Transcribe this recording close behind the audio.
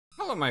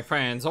Hello my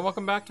friends, and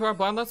welcome back to our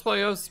blind Let's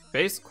Play of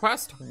Space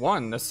Quest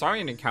 1, the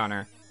Sarian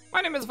encounter. My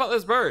name is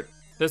FlightlessBird.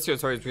 This is your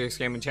Stories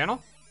Gaming channel,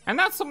 and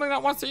that's something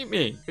that wants to eat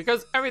me,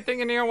 because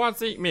everything in here wants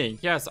to eat me.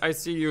 Yes, I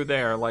see you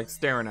there, like,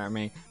 staring at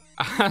me.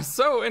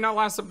 So, in our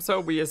last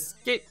episode, we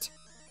escaped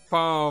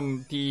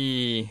from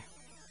the,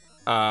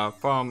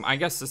 I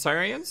guess, the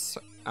Sariens,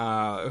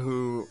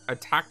 who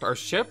attacked our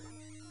ship,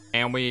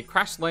 and we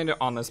crash landed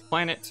on this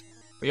planet.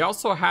 We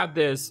also had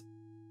this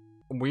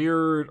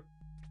weird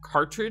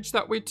cartridge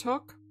that we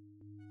took.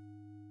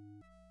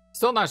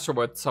 Still not sure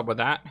what's up with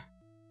that.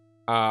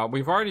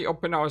 We've already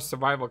opened our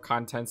survival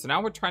contents, and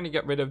now we're trying to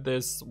get rid of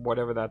this,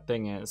 whatever that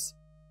thing is.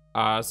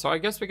 So I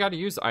guess we gotta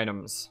use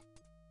items.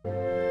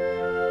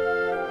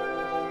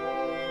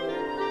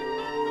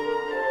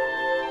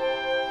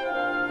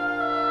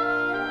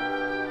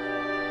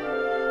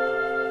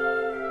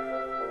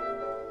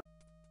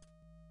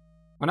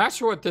 I'm not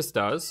sure what this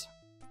does,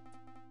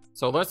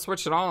 so let's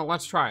switch it on and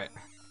let's try it.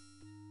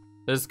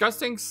 The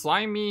disgusting,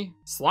 slimy,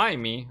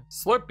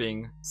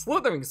 slurping,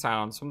 slithering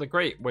sounds from the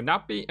grate would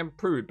not be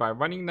improved by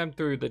running them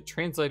through the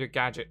translator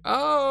gadget.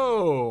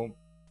 Oh!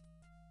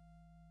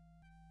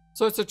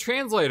 So it's a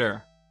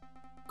translator.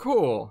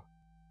 Cool.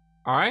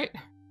 Alright.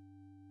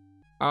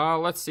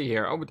 Let's see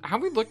here. Oh,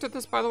 have we looked at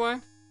this, by the way?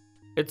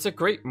 It's a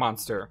grate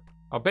monster.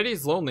 I'll bet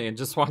he's lonely and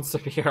just wants to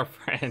be our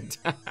friend.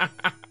 I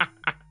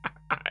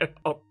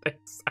don't think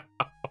so.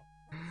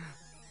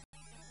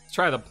 Let's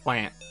try the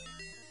plant.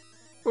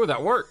 Ooh,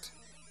 that worked.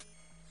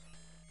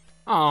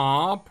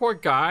 Aw, poor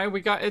guy.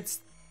 We got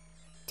its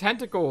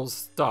tentacles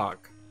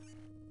stuck.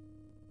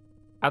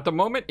 At the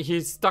moment,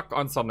 he's stuck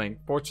on something.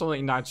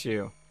 Fortunately, not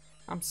you.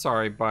 I'm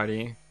sorry,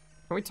 buddy.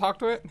 Can we talk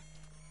to it?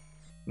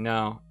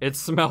 No. It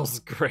smells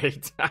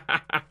great.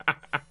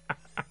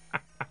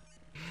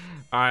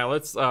 Alright,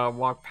 let's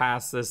walk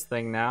past this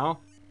thing now.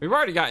 We've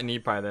already gotten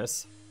eat by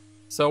this.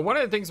 So one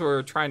of the things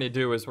we're trying to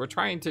do is we're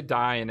trying to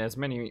die in as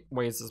many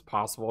ways as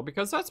possible,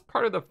 because that's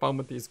part of the fun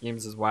with these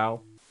games as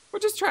well. We're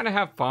just trying to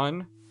have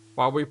fun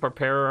while we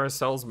prepare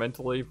ourselves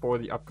mentally for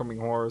the upcoming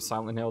horror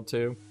Silent Hill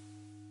 2.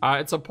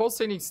 It's a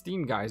pulsating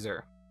steam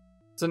geyser.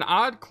 It's an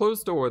odd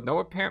closed door with no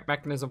apparent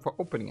mechanism for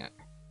opening it.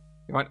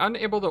 You are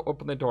unable to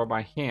open the door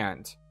by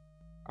hand.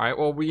 Alright,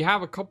 well, we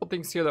have a couple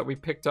things here that we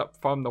picked up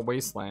from the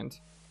wasteland.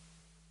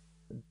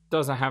 It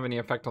doesn't have any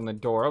effect on the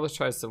door. Let's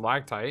try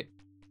stalactite.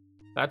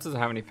 That doesn't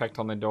have any effect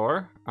on the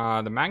door.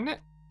 The magnet?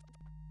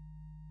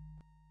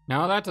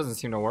 No, that doesn't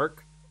seem to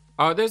work.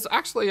 There's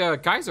actually a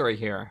geyser right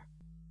here.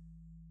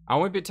 I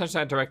won't be touching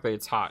that directly.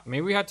 It's hot.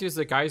 Maybe we have to use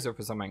the geyser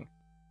for something.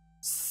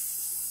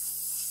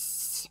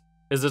 Is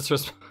its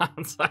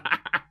response?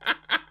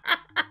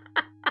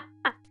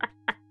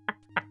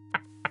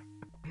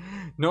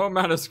 No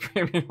amount of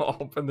screaming will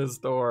open this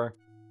door.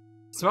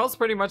 Smells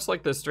pretty much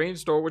like the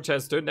strange door which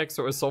has stood next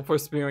to a sulfur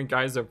spewing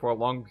geyser for a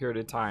long period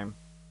of time.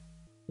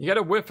 You get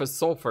a whiff of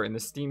sulfur in the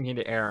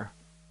steam-heated air.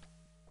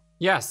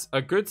 Yes,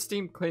 a good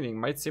steam cleaning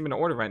might seem in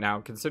order right now,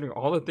 considering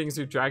all the things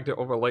you dragged it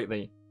over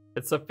lately.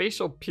 It's the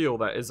facial peel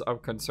that is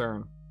of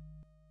concern.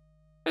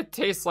 It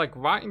tastes like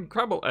rotten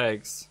crumble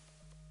eggs.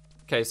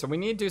 Okay, so we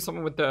need to do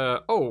something with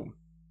the... Oh,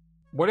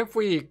 what if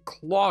we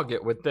clog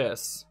it with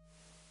this?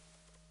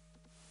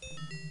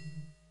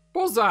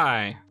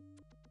 Bullseye!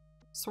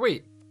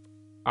 Sweet.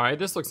 Alright,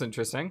 this looks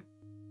interesting.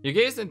 You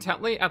gaze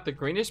intently at the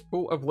greenish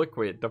pool of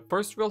liquid, the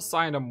first real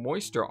sign of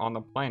moisture on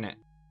the planet.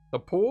 The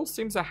pool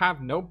seems to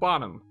have no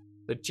bottom.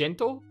 The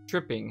gentle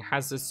dripping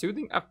has a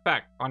soothing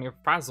effect on your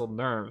frazzled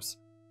nerves.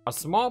 A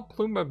small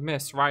plume of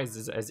mist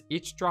rises as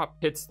each drop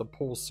hits the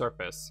pool's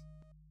surface.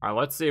 Alright,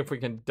 let's see if we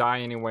can die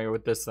anyway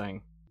with this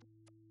thing.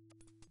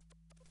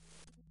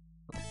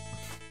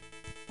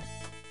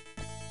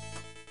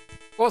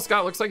 Well,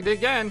 Scott, looks like it did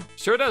again.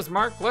 Sure does,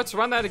 Mark. Let's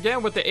run that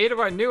again with the aid of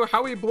our new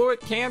How We Blew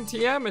It Cam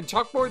TM and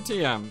Chalkboard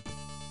TM.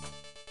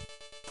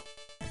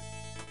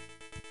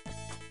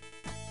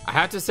 I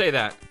had to say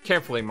that.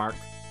 Carefully, Mark.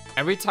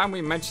 Every time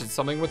we mention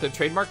something with a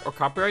trademark or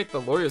copyright,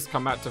 the lawyers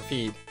come out to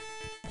feed.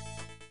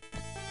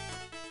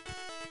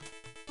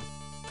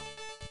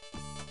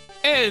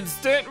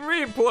 Instant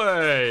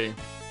replay!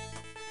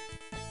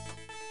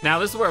 Now,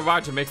 this is where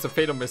Roger makes a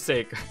fatal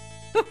mistake.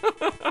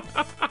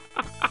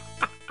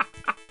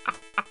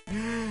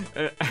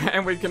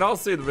 And we can all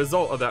see the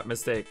result of that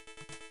mistake.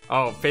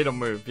 Oh, fatal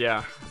move,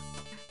 yeah.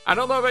 I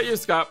don't know about you,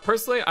 Scott.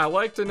 Personally, I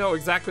like to know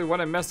exactly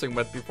what I'm messing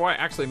with before I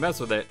actually mess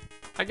with it.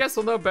 I guess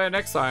we'll know better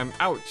next time.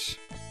 Ouch.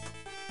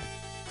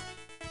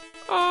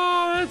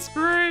 Oh, that's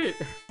great.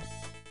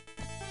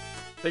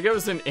 They give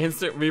us an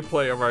instant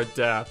replay of our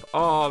death.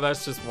 Oh,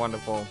 that's just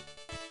wonderful.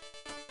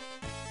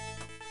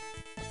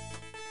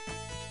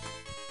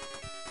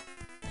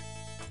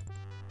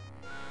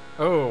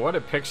 Oh, what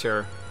a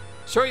picture.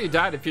 Sure, you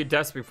died a few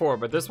deaths before,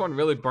 but this one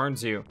really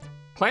burns you.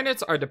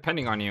 Planets are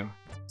depending on you.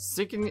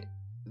 Seeing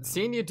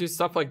you do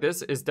stuff like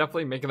this is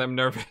definitely making them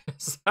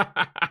nervous.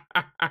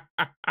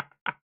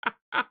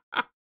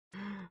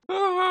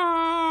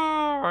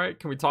 Alright,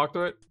 can we talk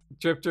to it?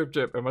 Drip, drip,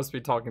 drip. It must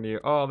be talking to you.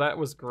 Oh, that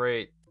was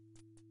great.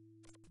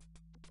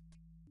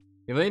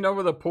 You lean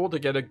over the pool to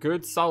get a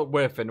good solid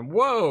whiff, and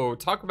whoa,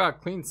 talk about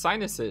clean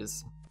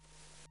sinuses.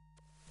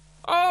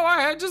 Oh,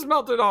 my head just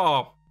melted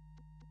off.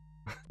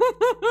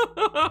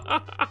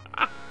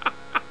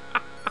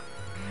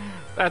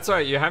 That's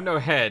right, you have no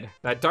head.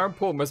 That darn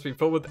pool must be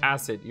filled with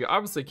acid. You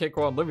obviously can't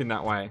go on living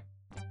that way.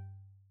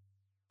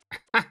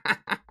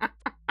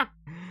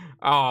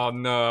 Oh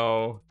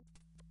no.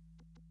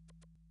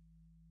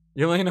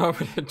 You lean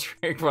over to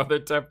drink from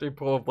the empty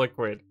pool of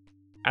liquid.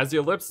 As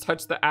your lips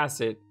touch the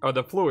acid, or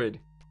the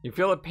fluid, you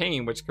feel a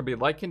pain which could be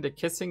likened to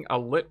kissing a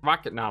lit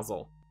rocket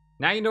nozzle.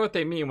 Now you know what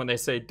they mean when they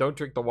say don't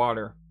drink the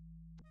water.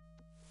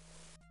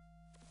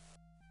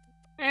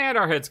 And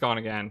our head's gone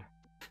again.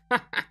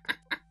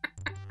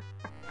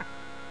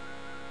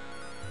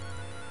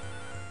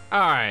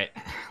 Alright,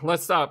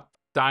 let's stop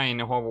dying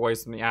in horrible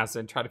ways from the acid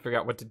and try to figure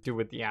out what to do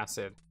with the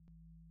acid.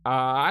 We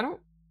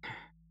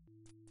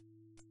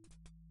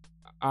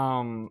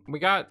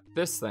got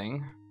this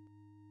thing.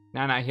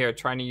 Now not here,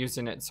 trying to use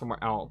it somewhere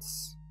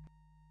else.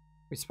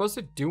 We're supposed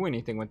to do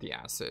anything with the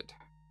acid.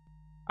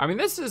 I mean,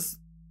 this is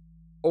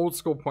old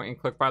school point and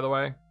click, by the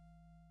way.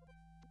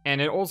 And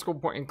in old school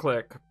point and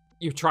click,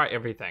 you try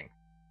everything.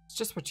 It's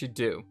just what you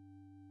do.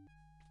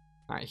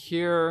 Not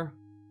here.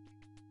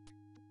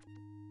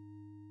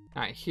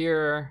 Not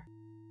here.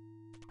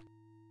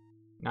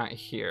 Not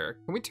here.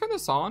 Can we turn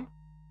this on?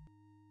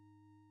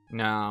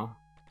 No.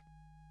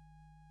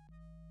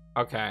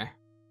 Okay.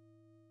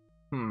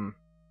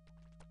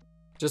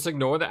 Just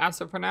ignore the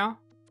acid for now?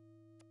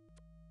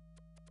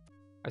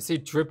 I see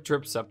drip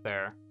drips up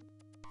there.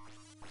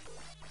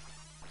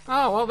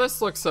 Oh, well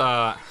this looks,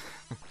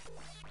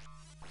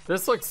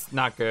 this looks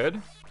not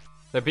good.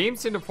 The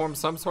beams seem to form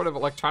some sort of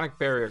electronic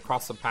barrier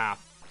across the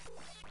path.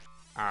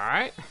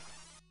 Alright.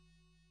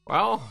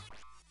 Well.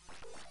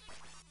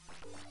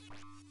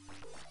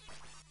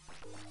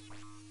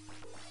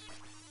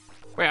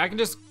 Wait, I can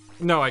just...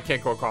 No, I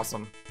can't go across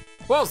them.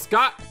 Well,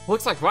 Scott,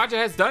 looks like Roger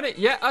has done it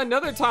yet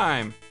another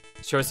time.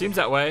 Sure seems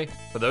that way.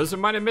 For those who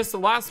might have missed the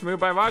last move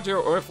by Roger,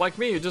 or if like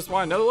me, you just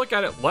want another look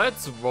at it,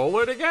 let's roll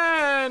it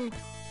again.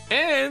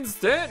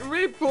 Instant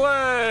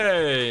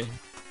replay.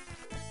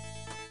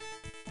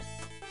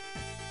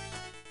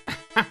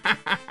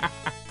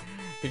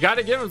 You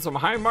gotta give him some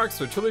high marks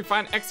for truly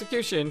fine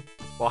execution.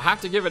 We'll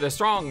have to give it a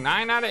strong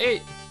 9 out of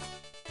 8.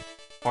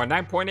 Or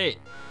 9.8.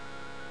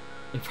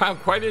 You found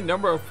quite a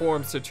number of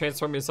forms to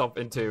transform yourself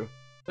into.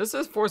 This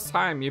is the first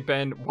time you've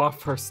been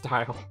wafer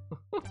style.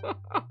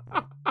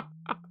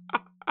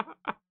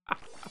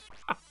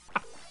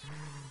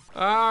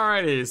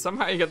 Alrighty,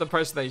 somehow you get the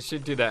impression that you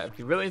should do that. If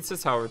you really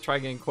insist, however, try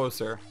getting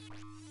closer.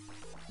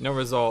 No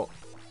result.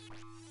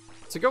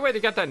 It's a good way to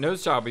get that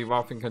nose job you've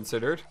often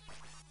considered.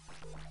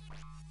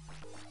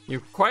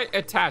 You're quite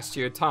attached to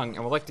your tongue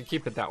and would like to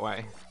keep it that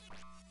way.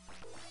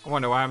 I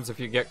wonder what happens if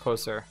you get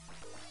closer.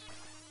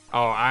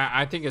 Oh,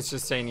 I think it's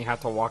just saying you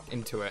have to walk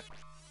into it.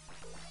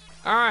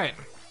 Alright.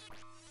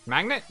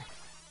 Magnet?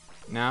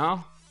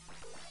 No.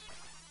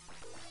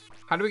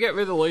 How do we get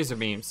rid of the laser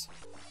beams?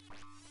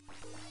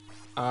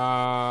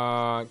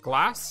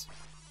 Glass?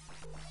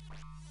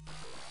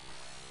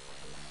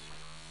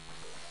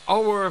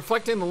 Oh, we're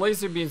reflecting the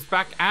laser beams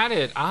back at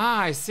it. Ah,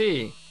 I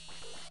see.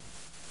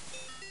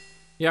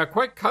 Yeah,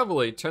 quite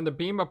cleverly, turn the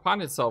beam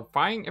upon itself,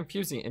 firing and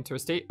fusing it into a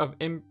state of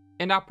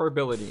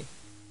inoperability.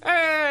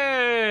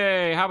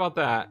 Hey, how about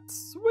that?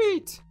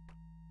 Sweet.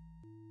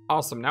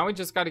 Awesome, now we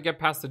just gotta get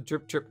past the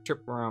drip, drip,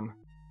 drip room.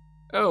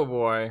 Oh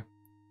boy.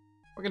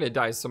 We're gonna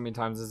die so many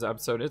times this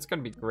episode. It's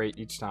gonna be great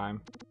each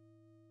time.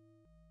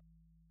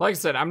 Like I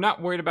said, I'm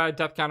not worried about a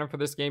death counter for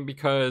this game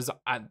because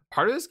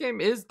part of this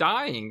game is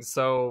dying.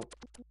 So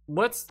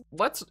let's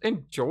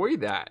enjoy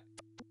that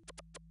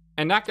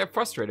and not get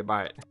frustrated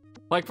by it.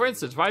 Like for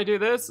instance, if I do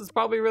this, it's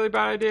probably a really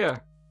bad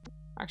idea.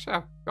 Actually,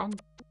 I've gone.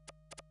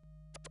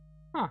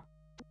 Huh.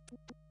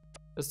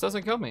 This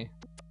doesn't kill me.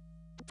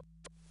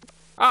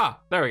 Ah,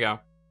 there we go.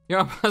 You're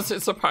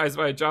unpleasantly surprised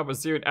by a drop of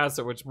seared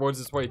acid which bores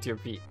its way to your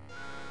feet.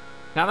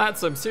 Now that's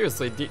some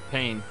seriously deep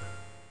pain.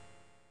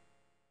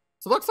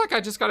 So it looks like I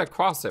just gotta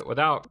cross it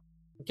without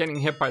getting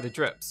hit by the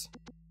drips.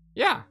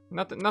 Yeah,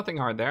 nothing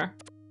hard there.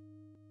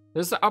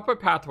 There's the upper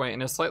pathway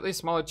in a slightly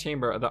smaller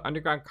chamber of the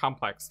underground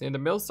complex. Near the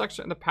middle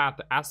section of the path,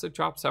 the acid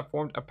drops have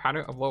formed a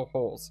pattern of little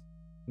holes.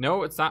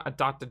 No, it's not a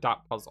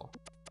dot-to-dot puzzle.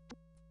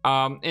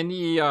 In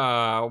the,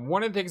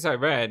 one of the things I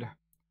read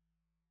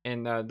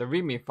in the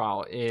README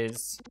file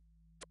is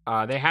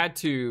they had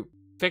to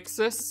fix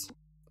this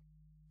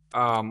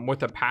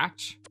with a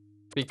patch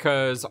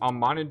because on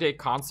modern day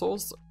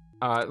consoles,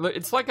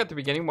 it's like at the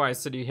beginning where I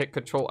said you hit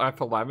Control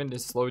F11 to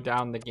slow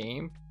down the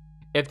game.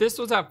 If this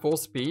was at full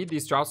speed,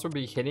 these drops would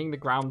be hitting the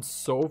ground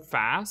so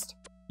fast,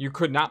 you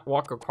could not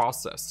walk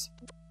across this.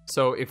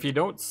 So if you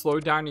don't slow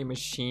down your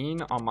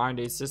machine on modern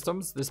day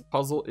systems, this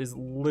puzzle is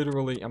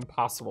literally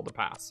impossible to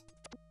pass.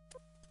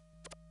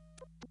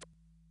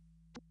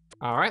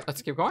 All right,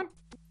 let's keep going.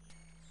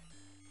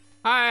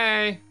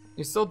 Hi,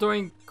 you still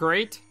doing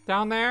great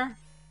down there?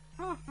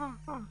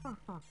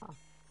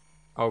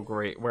 Oh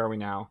great, where are we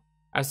now?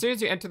 As soon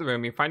as you enter the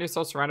room, you find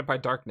yourself surrounded by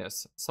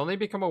darkness. Suddenly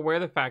become aware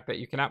of the fact that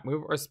you cannot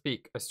move or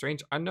speak. A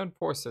strange unknown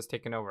force has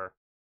taken over.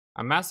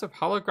 A massive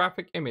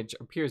holographic image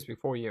appears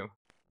before you.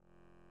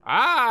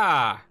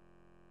 Ah!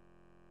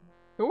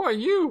 Who are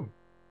you?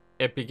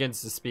 It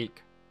begins to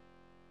speak.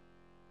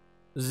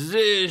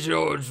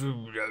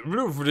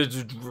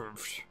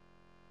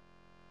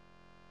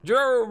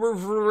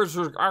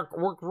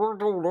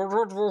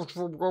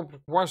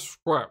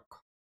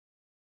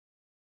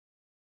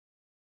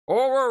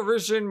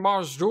 Overvision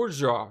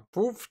Mazduja,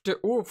 Poof de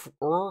Oof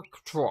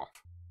Orktrof.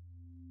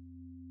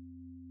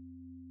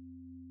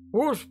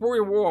 Who's we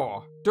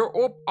war? The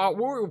up a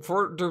word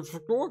for the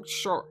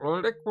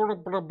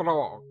liquid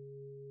blah.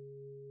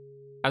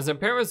 As a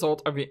apparent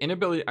result of your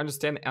inability to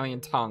understand the alien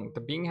tongue,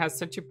 the being has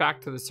sent you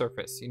back to the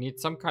surface. You need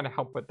some kind of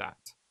help with that.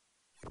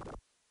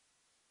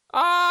 Oh,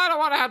 I don't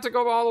want to have to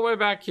go all the way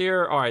back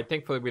here. Alright,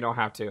 thankfully we don't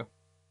have to.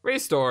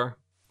 Restore.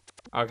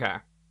 Okay.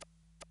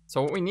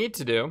 So what we need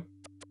to do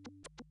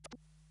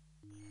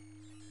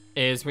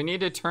is we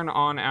need to turn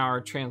on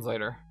our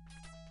translator.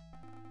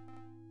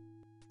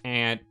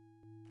 And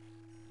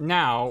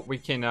now we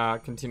can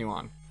continue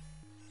on.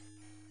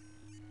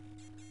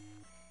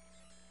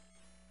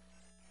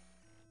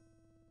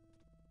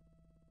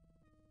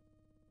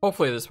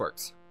 Hopefully this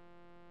works.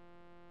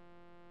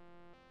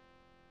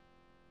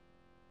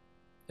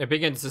 It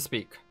begins to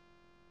speak.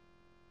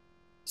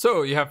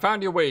 So, you have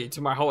found your way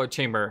to my hollow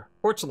chamber.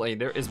 Fortunately,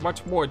 there is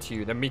much more to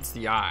you than meets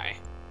the eye.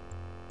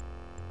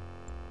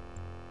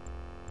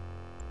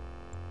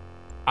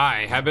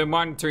 I have been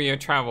monitoring your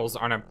travels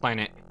on our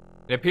planet.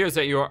 It appears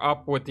that you are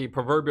up with the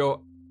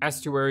proverbial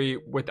estuary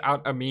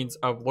without a means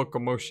of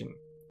locomotion.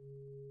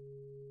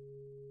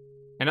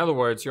 In other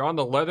words, you're on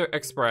the Leather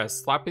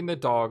Express, slapping the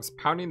dogs,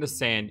 pounding the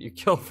sand you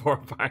kill for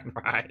a fine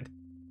ride.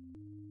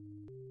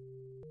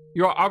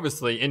 You are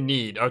obviously in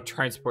need of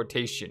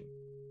transportation.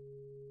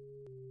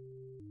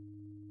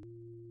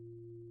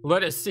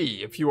 Let us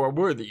see if you are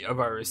worthy of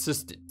our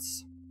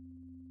assistance.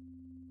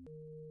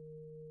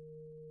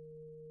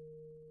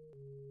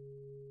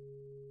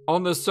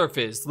 On the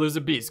surface lives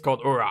a beast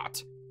called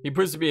Orat. He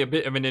proves to be a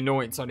bit of an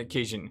annoyance on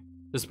occasion.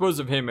 Dispose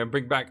of him and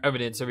bring back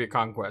evidence of your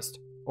conquest.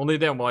 Only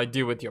then will I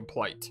deal with your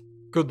plight.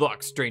 Good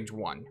luck, strange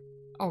one.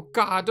 Oh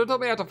god, don't tell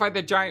me I have to fight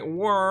the giant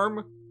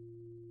worm.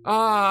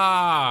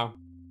 Ah!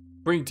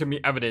 Bring to me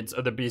evidence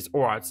of the beast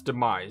Orat's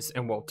demise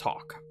and we'll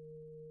talk.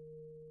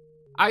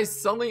 I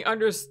suddenly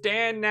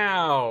understand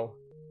now.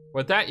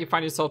 With that, you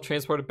find yourself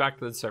transported back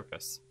to the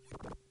surface.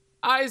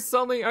 I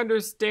suddenly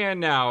understand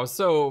now.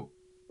 So,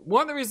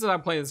 one of the reasons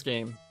I'm playing this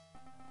game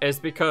is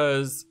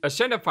because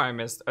Ashenda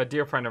Firemist, a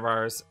dear friend of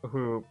ours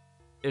who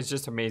is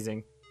just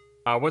amazing.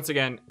 Once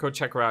again, go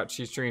check her out.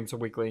 She streams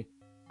weekly.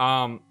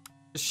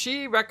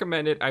 She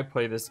recommended I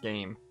play this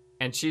game.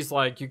 And she's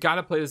like, you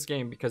gotta play this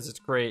game because it's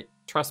great.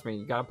 Trust me,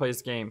 you gotta play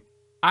this game.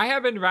 I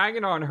have been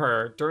ragging on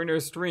her during her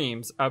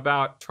streams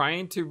about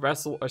trying to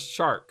wrestle a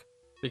shark.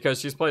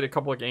 Because she's played a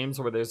couple of games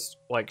where there's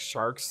like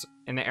sharks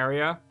in the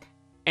area.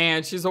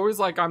 And she's always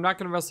like, I'm not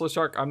gonna wrestle a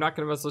shark. I'm not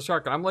gonna wrestle a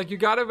shark. And I'm like, you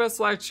gotta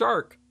wrestle that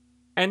shark.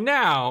 And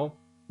now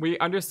we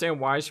understand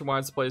why she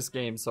wants to play this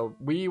game. So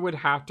we would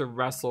have to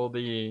wrestle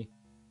the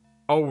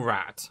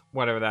Orat,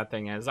 whatever that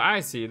thing is. I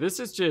see. This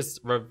is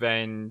just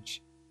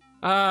revenge.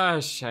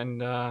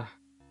 Shenda.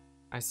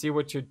 I see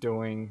what you're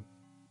doing.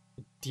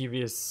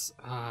 Devious.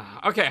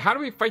 Okay, how do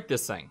we fight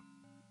this thing?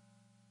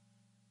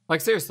 Like,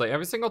 seriously,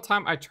 every single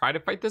time I try to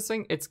fight this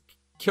thing, it's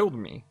killed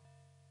me.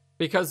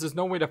 Because there's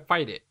no way to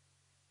fight it.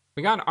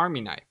 We got an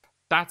army knife.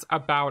 That's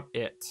about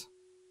it.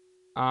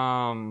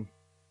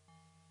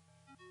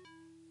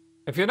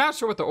 If you're not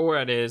sure what the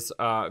Orat is,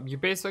 you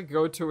basically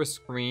go to a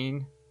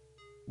screen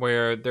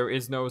where there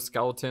is no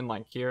skeleton,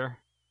 like here.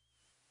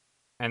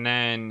 And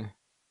then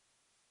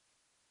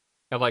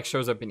it like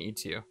shows up and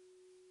eats you.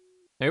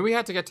 Maybe we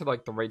had to get to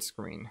like the right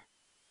screen.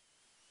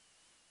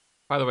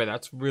 By the way,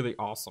 that's really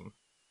awesome.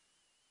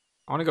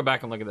 I want to go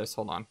back and look at this.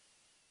 Hold on.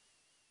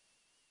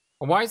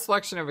 A wide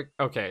selection of...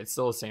 Okay, it's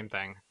still the same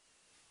thing.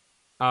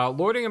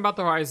 Lording about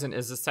the horizon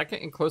is the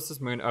second and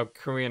closest moon of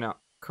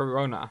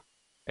Kerona.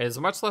 It is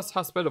much less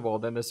hospitable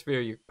than the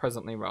sphere you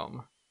presently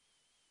roam.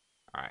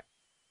 Alright.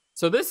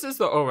 So this is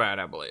the Orat,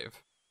 I believe.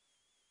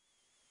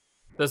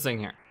 This thing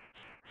here.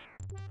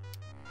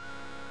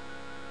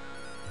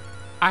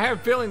 I have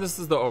a feeling this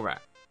is the Orat.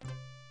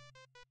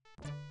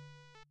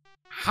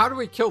 How do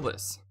we kill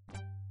this?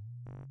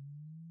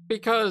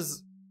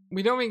 Because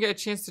we don't even get a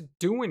chance to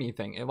do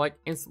anything. It like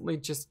instantly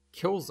just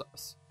kills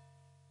us.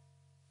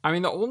 I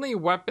mean, the only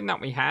weapon that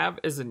we have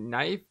is a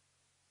knife,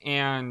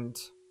 and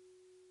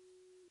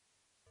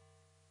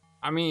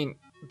I mean,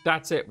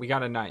 that's it. We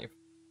got a knife.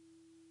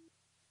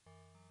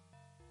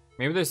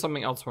 Maybe there's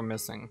something else we're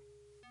missing.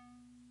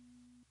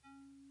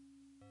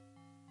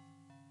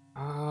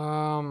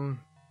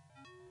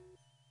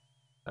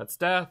 That's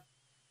death.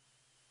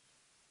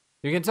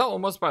 You can tell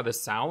almost by the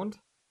sound.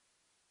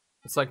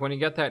 It's like when you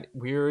get that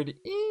weird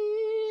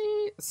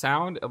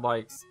sound, it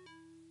like,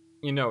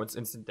 you know, it's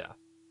instant death.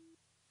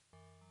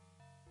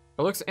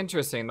 It looks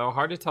interesting, though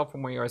hard to tell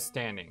from where you are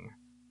standing.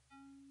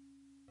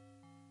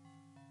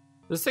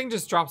 This thing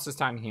just drops us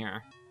down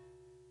here.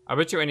 I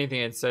bet you anything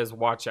it says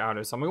watch out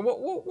or something.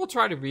 We'll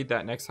try to read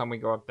that next time we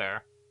go up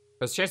there.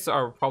 Because chances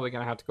are we're probably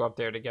going to have to go up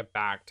there to get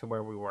back to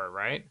where we were,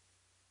 right?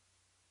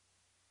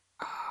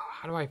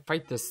 How do I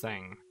fight this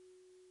thing?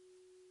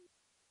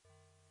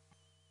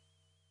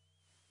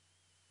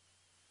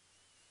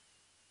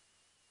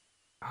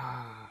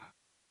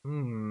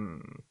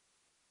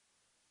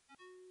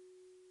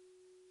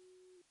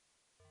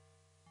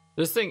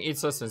 This thing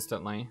eats us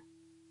instantly.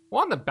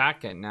 We're on the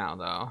back end now,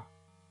 though.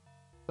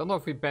 Don't know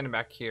if we've been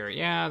back here.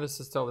 Yeah, this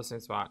is still the same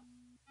spot.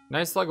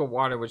 Nice slug of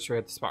water, which should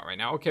hit the spot right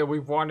now. Okay,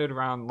 we've wandered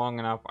around long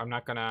enough. I'm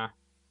not gonna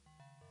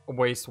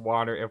waste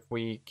water if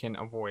we can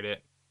avoid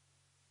it.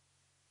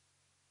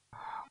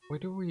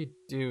 What do we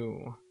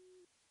do?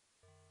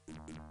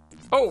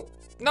 Oh!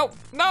 No!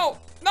 No!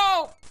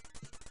 No!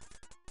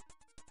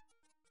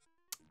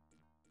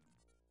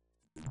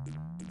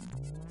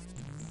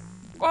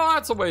 Well,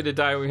 that's a way to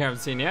die we haven't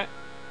seen yet.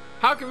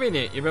 How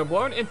convenient. You've been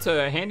blown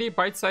into handy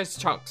bite-sized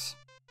chunks.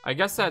 I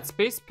guess that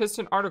Space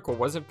Piston article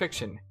wasn't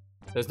fiction.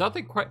 There's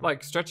nothing quite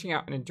like stretching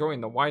out and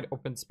enjoying the wide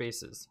open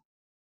spaces.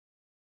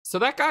 So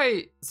that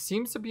guy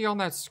seems to be on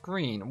that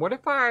screen. What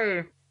if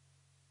I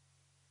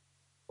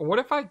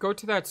go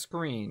to that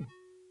screen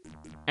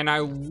and I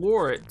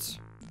lure it?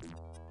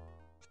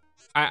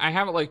 I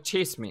have it like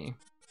chase me.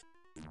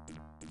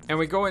 And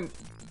we go in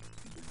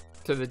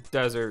to the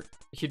desert.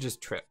 He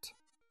just tripped.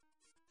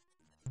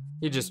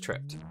 He just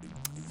tripped.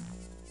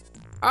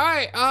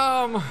 Alright,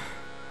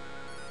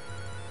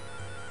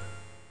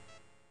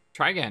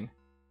 try again.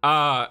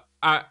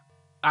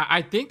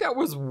 I think that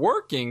was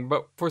working,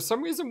 but for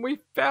some reason we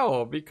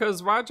fell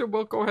because Roger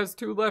Wilco has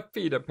 2 left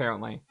feet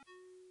apparently.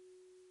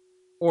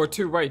 Or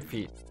 2 right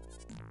feet.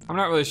 I'm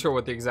not really sure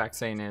what the exact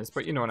saying is,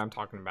 but you know what I'm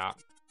talking about.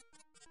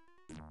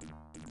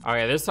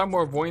 Okay, this time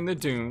we're avoiding the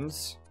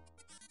dunes.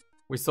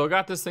 We still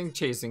got this thing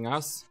chasing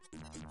us.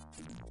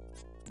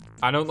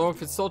 I don't know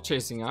if it's still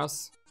chasing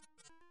us.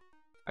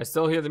 I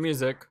still hear the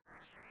music.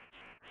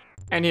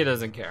 And he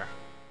doesn't care.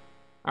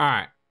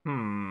 Alright.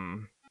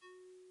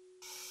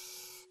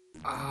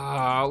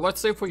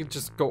 Let's see if we can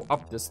just go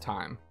up this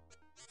time.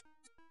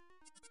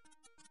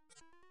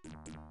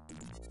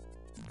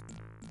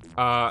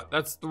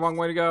 That's the wrong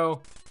way to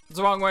go. It's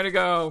the wrong way to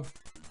go.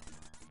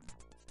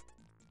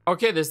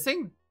 Okay, this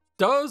thing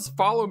does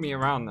follow me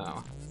around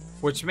though,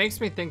 which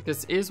makes me think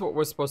this is what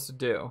we're supposed to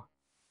do.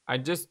 I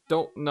just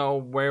don't know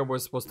where we're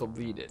supposed to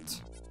lead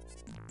it.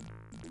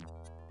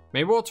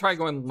 Maybe we'll try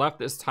going left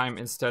this time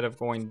instead of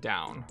going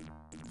down.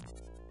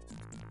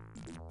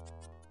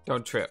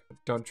 Don't trip,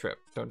 don't trip,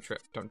 don't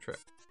trip, don't trip.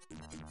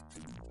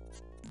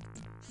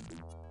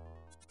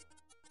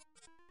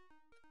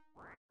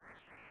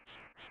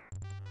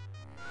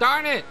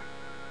 Darn it!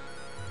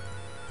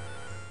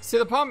 See,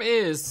 the problem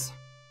is,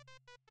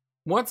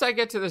 once I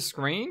get to the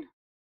screen,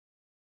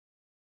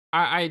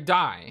 I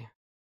die.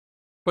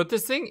 But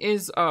this thing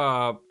is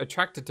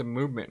attracted to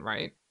movement,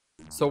 right?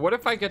 So what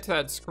if I get to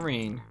that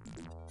screen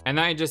and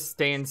then I just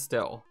stand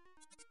still?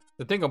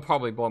 The thing will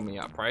probably blow me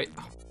up, right?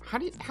 How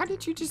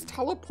did you just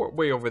teleport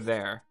way over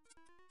there?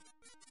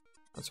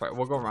 That's right,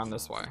 we'll go around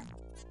this way.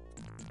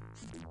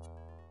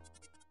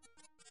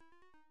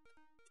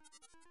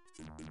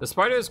 The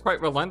spider is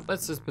quite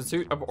relentless in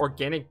pursuit of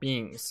organic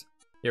beings.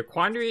 Your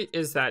quandary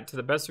is that, to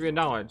the best of your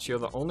knowledge, you're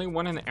the only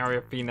one in the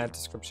area fitting that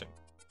description.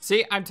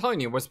 See, I'm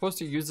telling you, we're supposed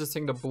to use this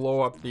thing to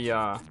blow up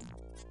the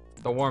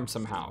worm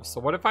somehow.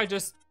 So what if I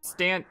just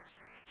stand...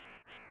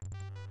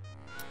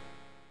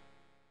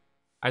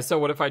 I said,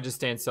 what if I just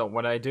stand still?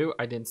 What did I do?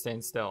 I didn't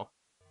stand still.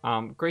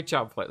 Great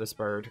job,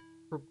 FlightlessBird.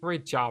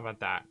 Great job at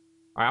that.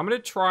 All right, I'm gonna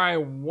try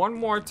one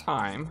more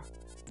time.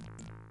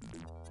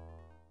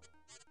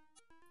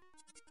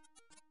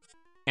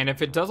 And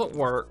if it doesn't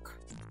work,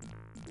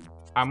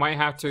 I might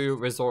have to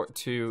resort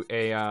to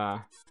a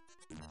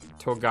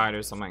guide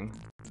or something.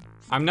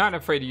 I'm not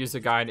afraid to use a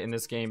guide in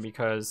this game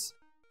because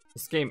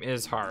this game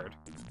is hard.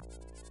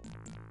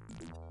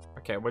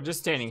 Okay, we're just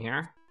standing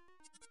here.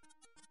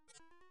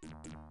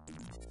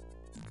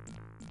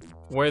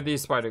 Where'd the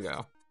spider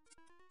go?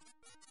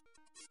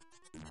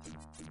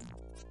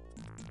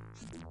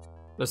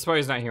 The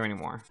spider's not here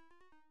anymore.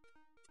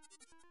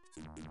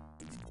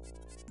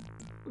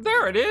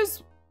 There it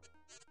is!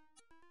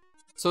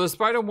 So the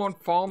spider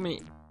won't follow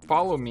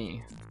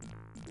me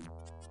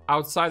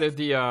outside of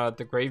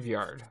the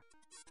graveyard.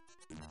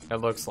 It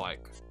looks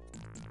like.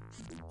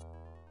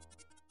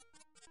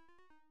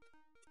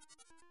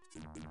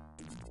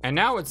 And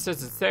now it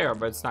says it's there,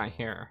 but it's not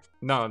here.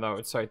 No,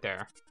 it's right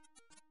there.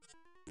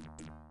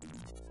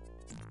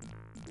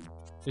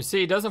 You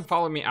see, it doesn't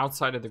follow me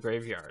outside of the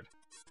graveyard.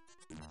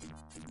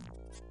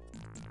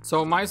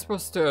 So am I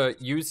supposed to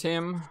use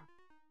him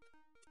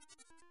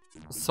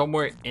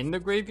somewhere in the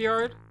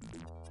graveyard?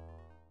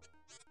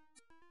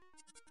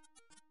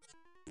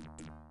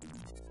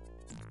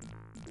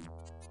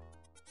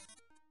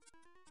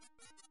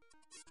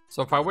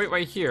 So if I wait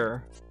right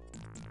here,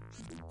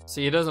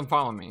 see, he doesn't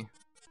follow me.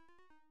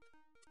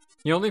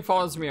 He only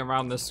follows me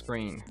around this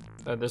screen.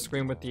 The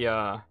screen with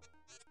the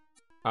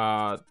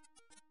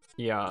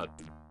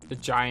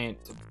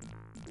giant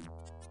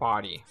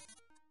body.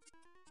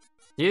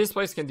 This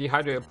place can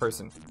dehydrate a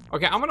person.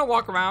 Okay, I'm gonna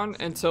walk around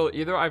until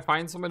either I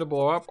find someone to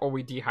blow up or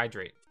we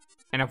dehydrate.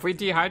 And if we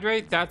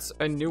dehydrate, that's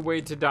a new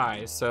way to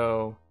die,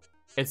 so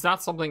it's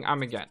not something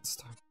I'm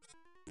against.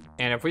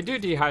 And if we do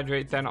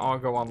dehydrate, then I'll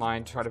go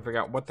online to try to figure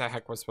out what the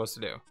heck we're supposed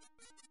to do.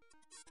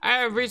 I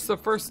have reached the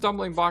first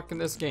stumbling block in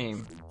this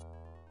game.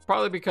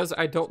 Probably because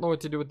I don't know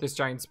what to do with this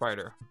giant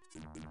spider.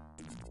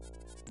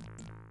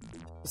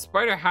 The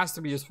spider has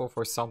to be useful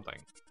for something.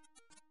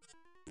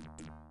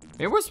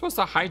 Maybe we're supposed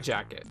to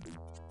hijack it.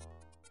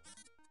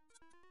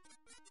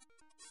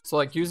 So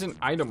like use an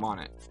item on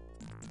it.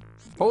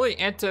 Holy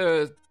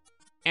antiperspirant.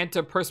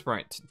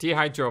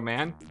 Dehydro,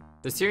 man.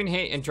 The searing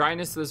heat and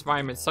dryness of this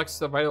environment sucks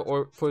the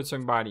vital fluids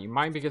from your body.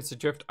 Mine begins to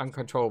drift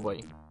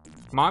uncontrollably.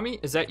 Mommy,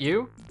 is that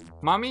you?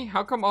 Mommy,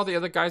 how come all the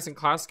other guys in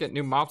class get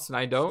new mops and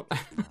I don't?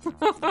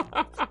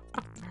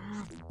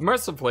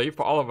 Mercifully,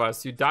 for all of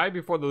us, you die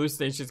before the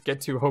hallucinations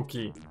get too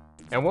hokey.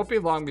 It won't be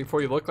long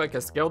before you look like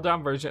a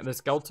scaled-down version of the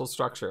skeletal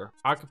structure,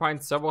 occupying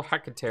several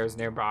hectares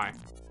nearby.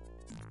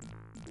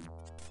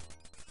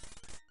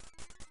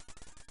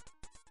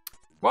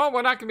 Well,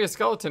 we're not gonna be a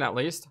skeleton at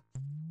least.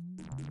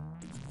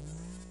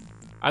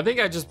 I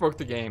think I just broke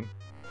the game.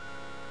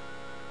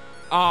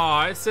 Oh,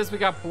 it says we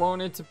got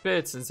blown into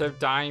bits instead of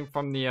dying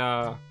from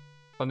the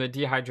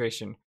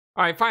dehydration.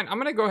 All right, fine. I'm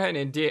gonna go ahead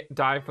and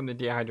die from the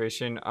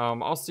dehydration.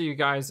 I'll see you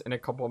guys in a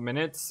couple of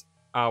minutes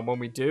when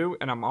we do,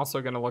 and I'm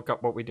also gonna look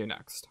up what we do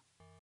next.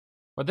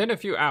 Within a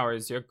few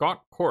hours, your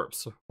gaunt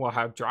corpse will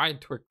have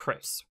dried to a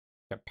crisp.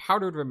 Your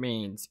powdered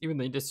remains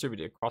evenly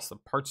distributed across the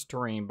parched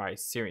terrain by a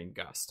searing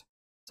gust.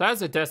 So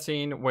that's a death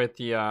scene with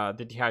the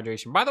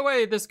dehydration. By the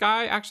way, this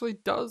guy actually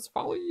does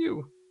follow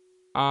you.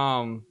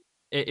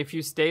 If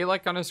you stay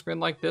like on a screen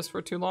like this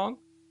for too long,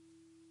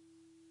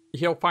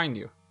 he'll find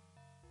you.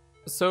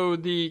 So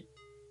the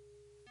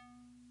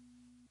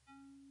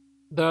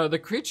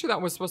creature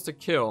that we're supposed to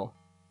kill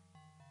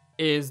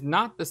is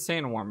not the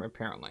sandworm,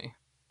 apparently.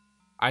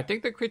 I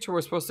think the creature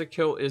we're supposed to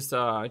kill is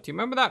do you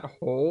remember that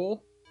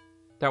hole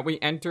that we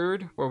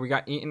entered where we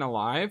got eaten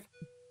alive?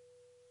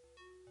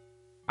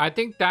 I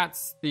think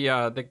that's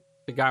the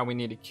guy we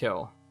need to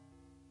kill.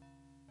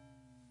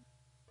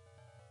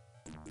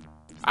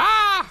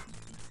 Ah!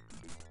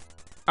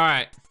 All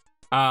right.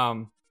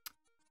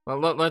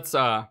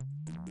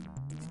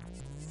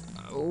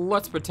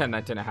 Let's pretend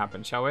that didn't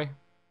happen, shall we?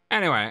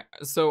 Anyway,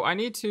 so I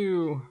need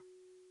to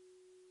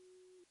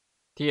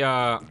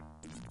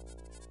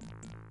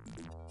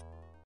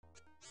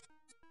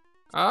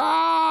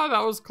Ah,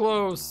 that was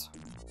close.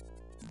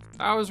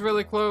 That was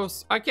really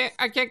close. I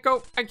can't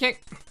go.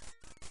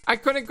 I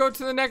couldn't go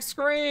to the next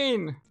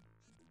screen.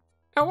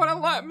 It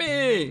wouldn't let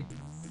me.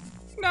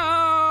 No.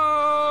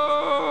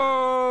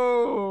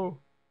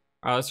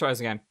 All right, let's try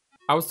this again.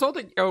 I was told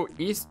to go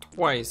east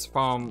twice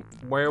from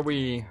where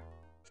we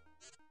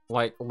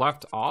like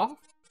left off.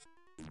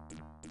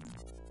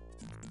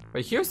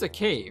 But here's the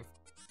cave.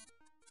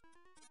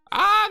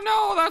 Ah,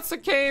 no, that's the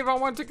cave. I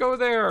want to go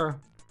there.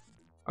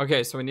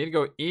 Okay, so we need to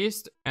go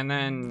east and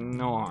then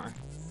north.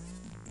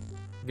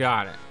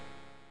 Got it.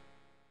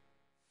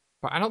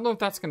 But I don't know if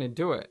that's gonna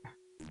do it.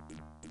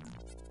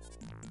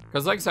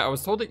 Because like I said, I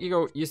was told that you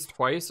go east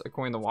twice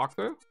according to the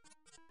walkthrough.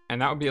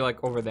 And that would be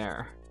like over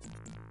there.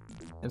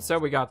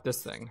 Instead we got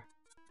this thing.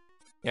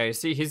 Yeah, you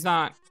see, he's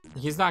not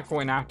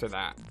going after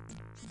that.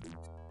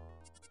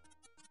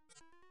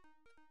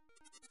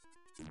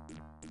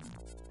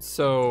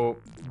 So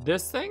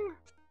this thing?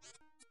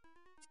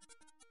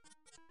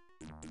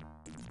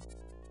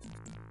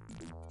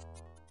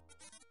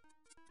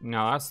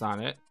 No, that's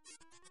not it.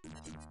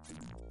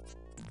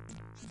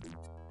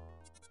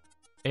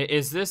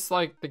 Is this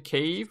like the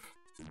cave?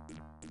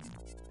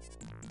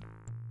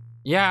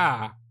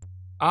 Yeah.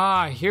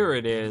 Ah, here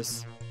it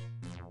is.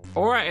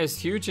 Aura is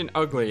huge and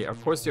ugly.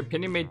 Of course, your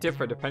opinion may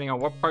differ depending on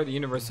what part of the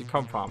universe you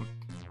come from.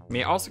 You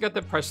may also get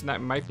the impression that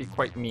it might be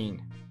quite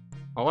mean.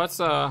 Well, let's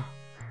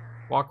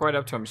walk right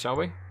up to him, shall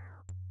we?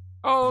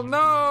 Oh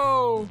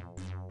no!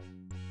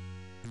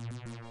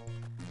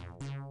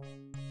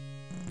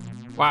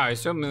 Wow,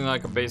 he's swimming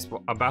like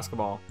a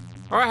basketball.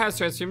 Aura has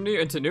transformed you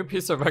into a new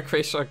piece of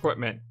recreational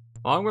equipment.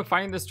 Along with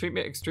finding this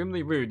treatment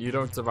extremely rude, you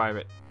don't survive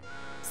it.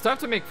 It's tough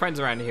to make friends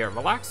around here.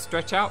 Relax,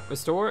 stretch out,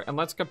 restore, and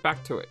let's get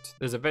back to it.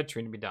 There's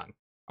adventuring to be done.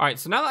 Alright,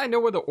 so now that I know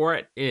where the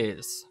aura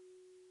is,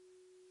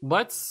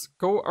 let's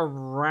go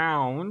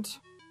around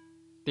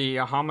the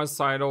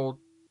homicidal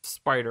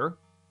spider.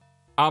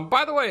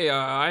 By the way,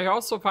 I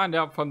also found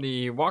out from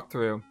the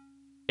walkthrough,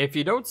 if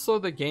you don't slow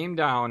the game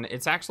down,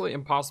 it's actually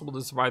impossible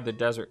to survive the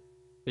desert.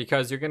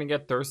 Because you're going to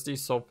get thirsty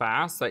so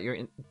fast that you're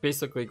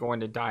basically going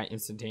to die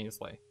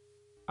instantaneously.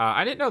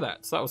 I didn't know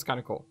that, so that was kind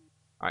of cool.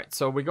 Alright,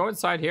 so we go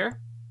inside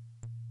here.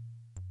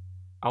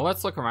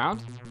 Let's look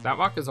around. That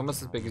rock is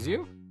almost as big as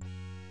you.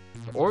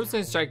 The orbs in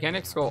his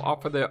gigantic skull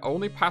offer the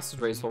only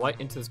passageways for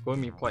light into this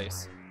gloomy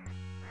place.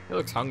 He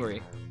looks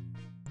hungry.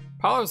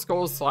 Pile of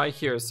skulls lie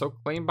here, so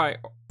claimed by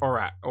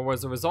Orat, or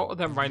was a result of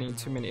them writing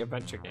too many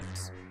adventure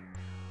games.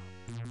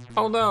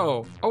 Oh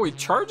no! Oh, he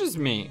charges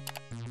me!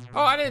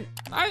 Oh, I didn't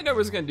know he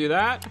was gonna do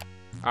that.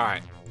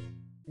 Alright.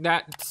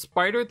 That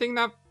spider thing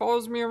that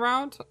follows me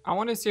around, I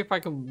want to see if I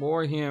can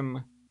lure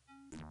him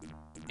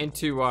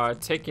into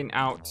taking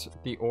out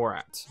the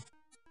Orat.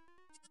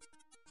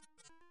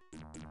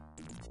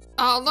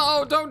 Oh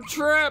no, don't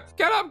trip!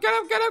 Get up, get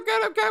up, get up,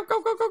 get up, get up,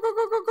 go, go, go, go,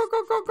 go, go, go,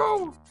 go, go,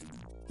 go!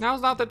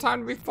 Now's not the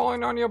time to be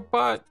falling on your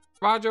butt,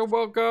 Roger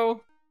Wilco.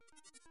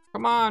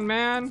 Come on,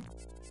 man.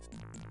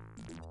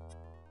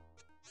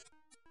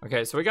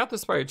 Okay, so we got the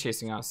spider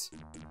chasing us.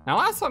 Now,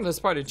 last time the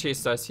spider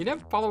chased us, he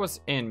didn't follow us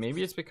in.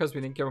 Maybe it's because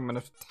we didn't give him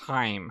enough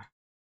time.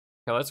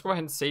 Okay, let's go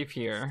ahead and save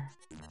here.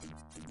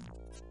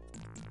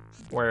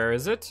 Where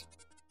is it?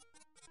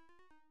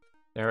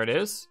 There it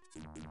is.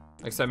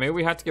 Like I said, maybe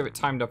we had to give it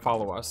time to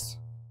follow us.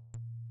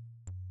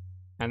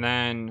 And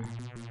then...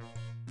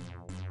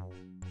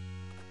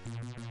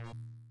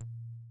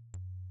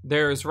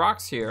 there's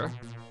rocks here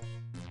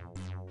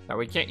that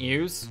we can't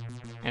use.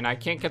 And I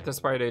can't get the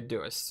spider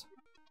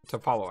to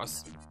follow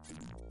us.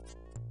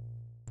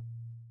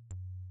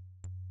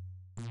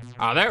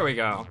 Ah, there we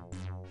go.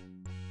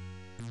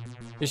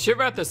 You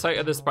shiver at the sight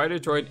of the spider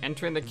droid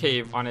entering the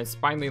cave on its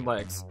spindly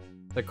legs.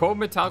 The cold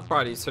metallic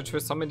body search for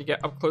something to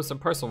get up close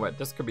and personal with.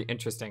 This could be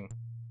interesting.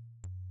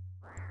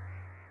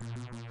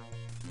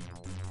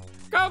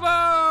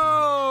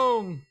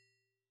 Kaboom!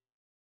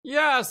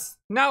 Yes!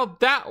 Now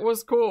that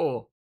was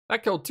cool!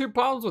 That killed 2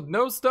 palms with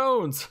no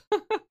stones!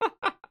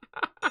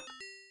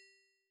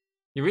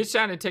 You reach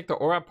down and take the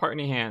Orat part in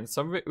your hand.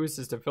 Some of it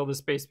oozes to fill the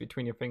space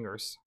between your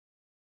fingers.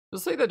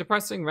 Just leave the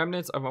depressing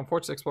remnants of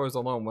unfortunate explorers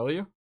alone, will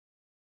you?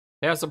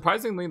 They have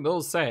surprisingly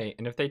little say,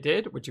 and if they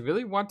did, would you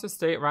really want to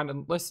stay around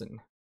and listen?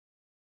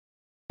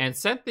 And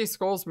scent these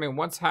skulls may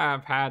once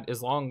have had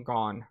is long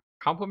gone.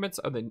 Compliments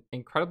of the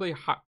incredibly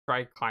hot,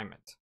 dry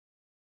climate.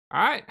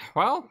 Alright,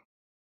 well.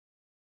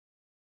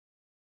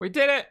 We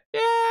did it!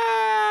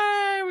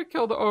 Yay! We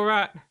killed the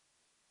Orat.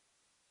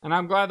 And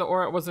I'm glad the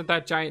Orat wasn't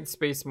that giant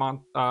space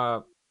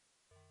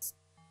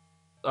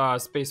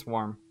space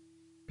worm.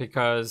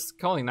 Because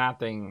killing that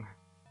thing...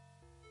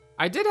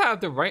 I did have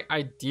the right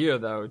idea,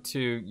 though, to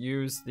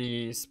use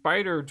the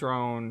spider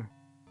drone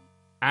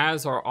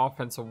as our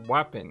offensive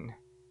weapon.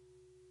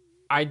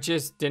 I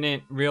just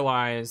didn't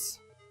realize,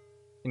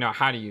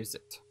 how to use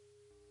it.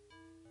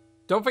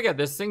 Don't forget,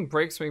 this thing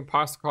breaks when you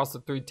pass across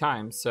it 3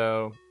 times,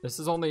 so this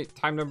is only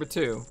time number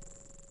 2.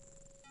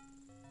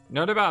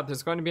 Note about,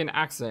 there's going to be an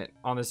accident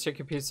on this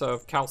chicken piece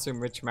of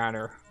calcium-rich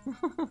matter.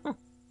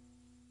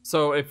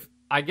 So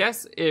I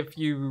guess if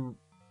you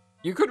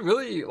could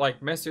really,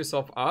 mess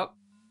yourself up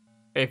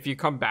if you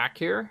come back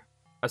here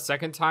a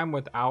second time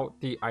without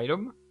the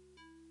item,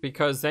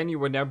 because then you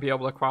would never be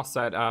able to cross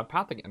that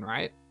path again,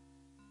 right?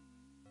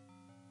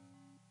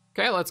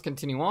 Okay, let's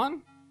continue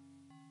on.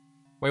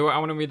 Wait, I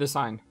want to read the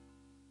sign.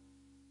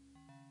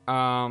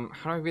 How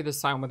do I read the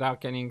sign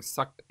without getting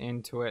sucked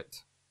into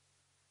it?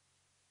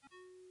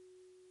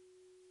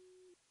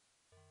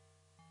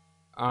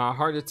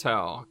 Hard to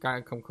tell.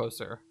 Gotta come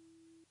closer.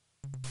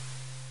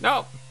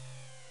 Nope.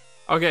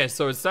 Okay,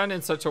 so it's done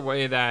in such a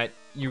way that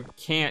you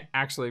can't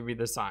actually read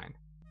the sign.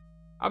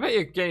 I bet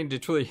you're getting to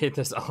truly hate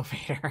this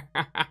elevator.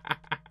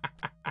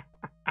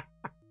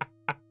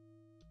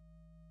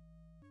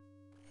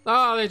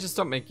 Oh, they just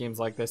don't make games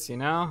like this,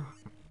 Not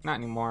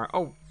anymore.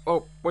 Oh,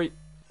 wait.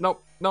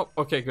 Nope.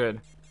 Okay,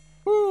 good.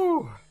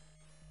 Woo!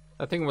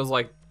 That thing was,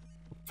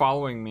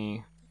 following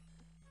me.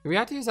 Do we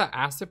have to use that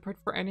acid put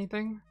for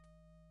anything?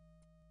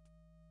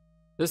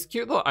 This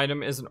cute little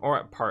item is an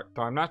Orat part,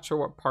 though I'm not sure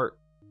what part.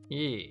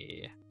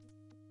 Yeah.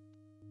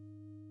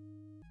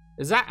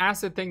 Is that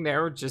acid thing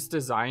there just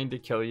designed to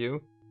kill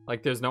you?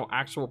 There's no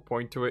actual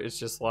point to it. It's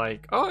just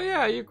oh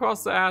yeah, you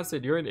crossed the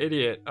acid. You're an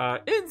idiot.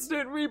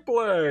 Instant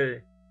replay.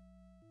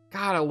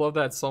 God, I love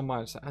that so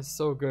much. That's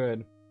so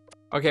good.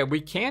 Okay, we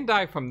can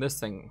die from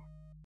this thing.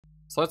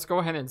 So let's go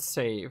ahead and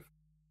save.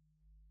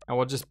 And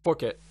we'll just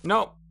book it.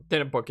 Nope,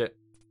 didn't book it.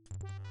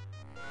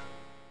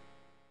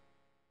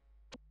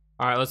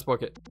 Alright, let's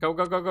book it. Go,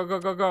 go, go, go, go,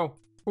 go, go.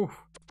 Whew.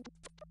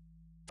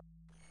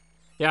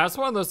 Yeah, it's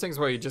one of those things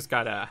where you just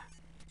gotta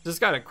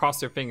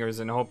cross your fingers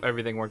and hope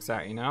everything works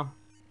out, Oh,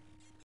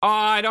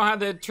 I don't have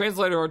the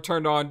translator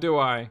turned on, do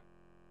I?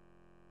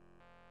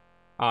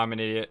 Oh, I'm an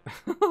idiot.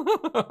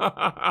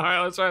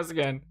 Alright, let's try this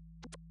again.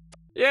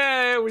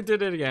 Yay, we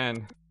did it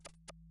again.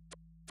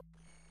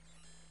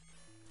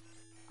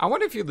 I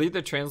wonder if you leave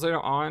the translator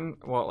on,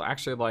 well,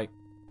 actually,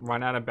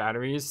 run out of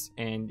batteries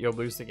and you'll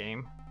lose the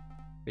game.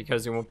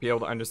 Because you won't be able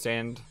to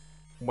understand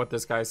what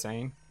this guy's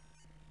saying.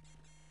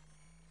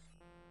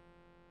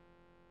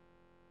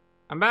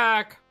 I'm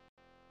back!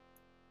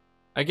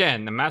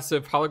 Again, the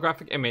massive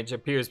holographic image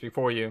appears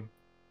before you.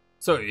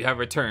 So, you have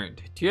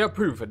returned. Do you have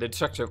proof of the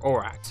destruction of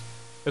Orat?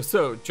 If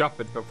so,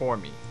 drop it before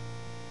me.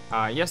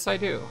 Yes I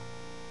do.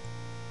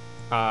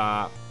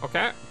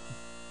 Okay.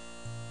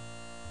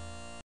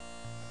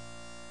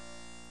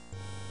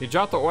 You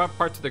drop the Orat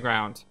part to the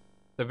ground.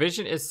 The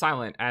vision is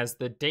silent as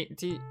the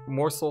dainty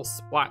morsel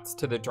splats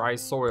to the dry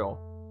soil.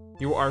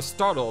 You are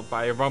startled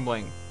by a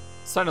rumbling.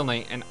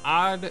 Suddenly, an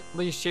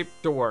oddly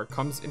shaped door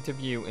comes into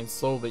view and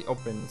slowly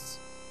opens.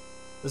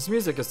 This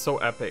music is so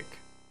epic.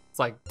 It's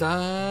like,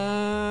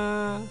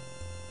 da.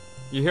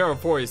 You hear a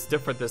voice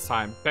different this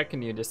time,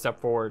 beckoning you to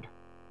step forward.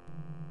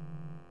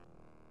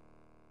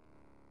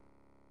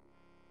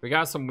 We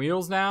got some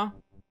wheels now.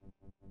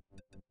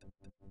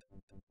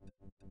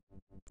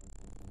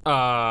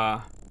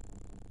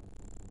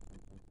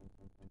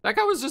 That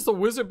guy was just a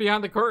wizard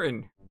behind the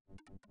curtain.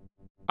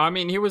 I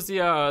mean, he was the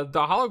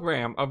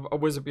hologram of a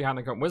wizard behind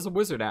the curtain. Where's the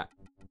wizard at?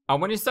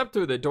 When you step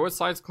through, the door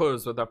slides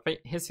closed with a faint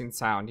hissing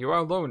sound. You are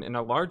alone in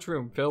a large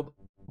room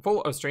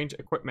full of strange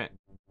equipment.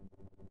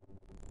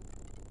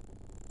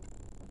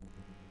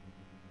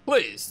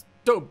 Please,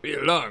 don't be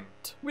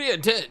alarmed. We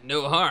intend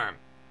no harm.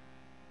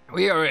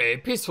 We are a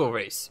peaceful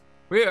race.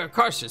 We are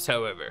cautious,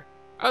 however.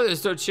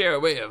 Others don't share a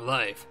way of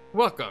life.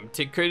 Welcome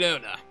to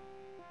Kerona.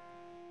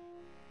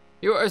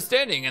 You are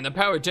standing in the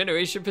power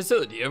generation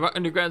facility of our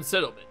underground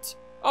settlement.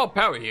 All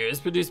power here is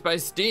produced by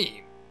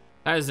steam.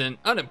 That isn't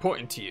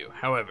unimportant to you,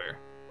 however.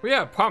 We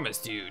have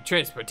promised you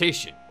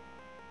transportation.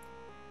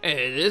 It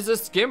is a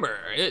skimmer.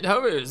 It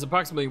hovers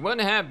approximately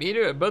 1.5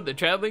 meters above the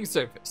traveling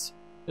surface.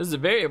 This is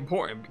very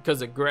important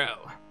because of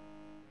Grell.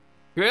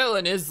 Grell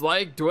is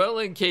like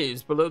dwelling in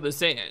caves below the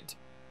sand.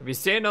 If you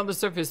stand on the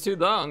surface too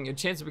long, your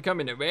chance of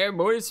becoming a rare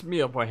moist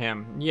meal for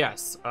him.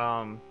 Yes,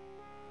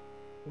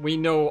 we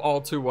know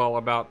all too well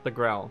about the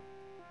Grell.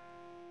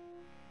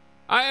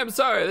 I am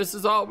sorry, this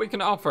is all we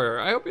can offer.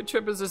 I hope your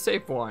trip is a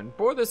safe one.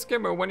 Board the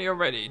skimmer when you're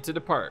ready to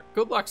depart.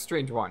 Good luck,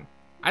 strange one.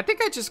 I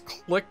think I just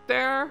clicked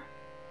there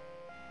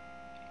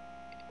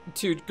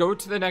to go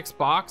to the next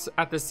box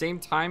at the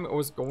same time it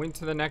was going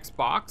to the next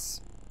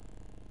box.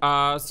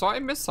 So I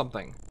missed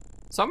something.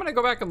 So I'm gonna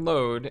go back and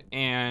load,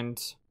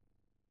 and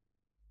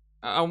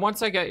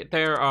once I get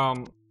there,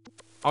 I'll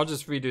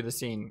just redo the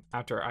scene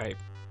after I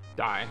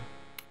die.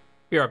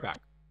 Be right back.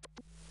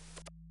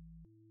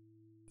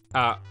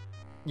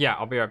 Yeah,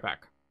 I'll be right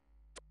back.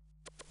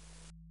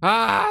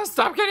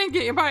 Stop getting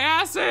eaten by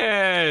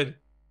acid!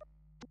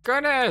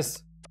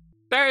 Goodness!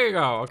 There you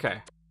go,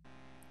 okay.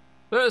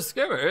 The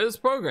skimmer is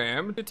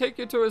programmed to take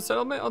you to a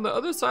settlement on the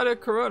other side of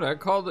Kerona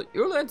called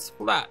Ulan's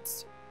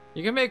Flats.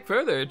 You can make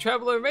further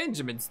travel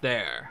arrangements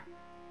there.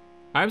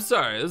 I'm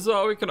sorry, this is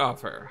all we can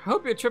offer.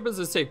 Hope your trip is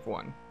a safe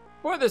one.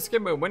 Board the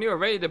skimmer when you are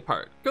ready to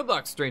depart. Good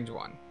luck, strange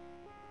one.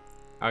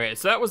 Okay,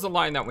 so that was the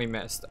line that we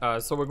missed.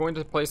 So we're going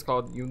to a place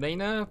called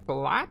Ulana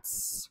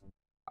Flats.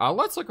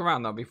 Let's look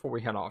around though before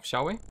we head off,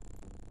 shall we?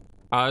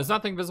 There's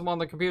nothing visible on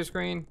the computer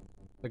screen.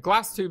 The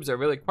glass tubes are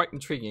really quite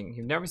intriguing.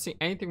 You've never seen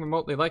anything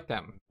remotely like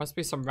them. Must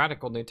be some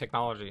radical new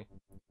technology.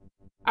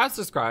 As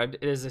described,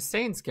 it is a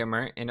sand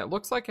skimmer, and it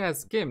looks like it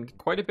has skimmed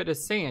quite a bit of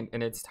sand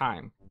in its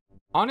time.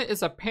 On it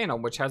is a panel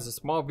which has a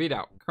small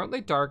readout,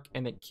 currently dark,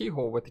 and a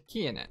keyhole with a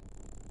key in it.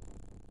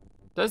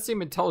 Does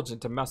seem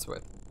intelligent to mess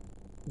with.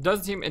 You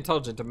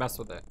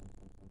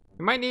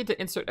might need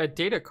to insert a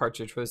data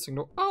cartridge for the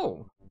signal.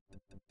 Oh!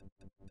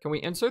 Can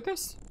we insert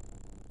this?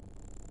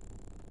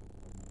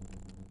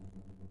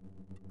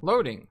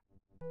 Loading.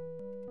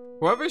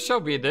 Whoever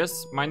shall read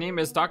this, my name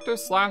is Dr.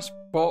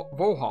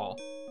 Vohal.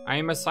 I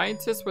am a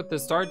scientist with the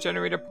Star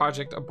Generator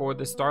project aboard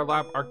the Star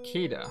Lab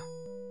Arcada.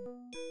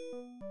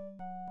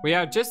 We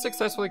have just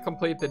successfully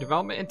completed the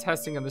development and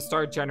testing of the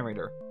Star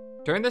Generator.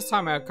 During this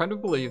time, I have come to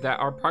believe that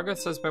our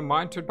progress has been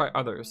monitored by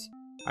others.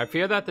 I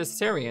fear that the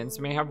Sariens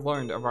may have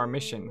learned of our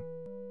mission.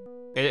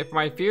 If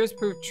my fears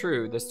prove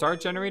true, the Star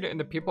Generator and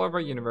the people of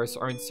our universe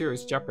are in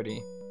serious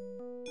jeopardy.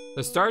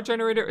 The Star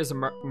Generator is a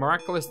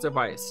miraculous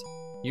device.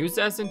 Used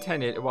as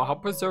intended, it will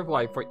help preserve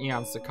life for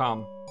eons to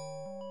come.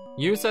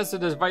 Used as a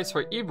device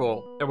for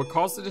evil, it will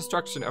cause the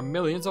destruction of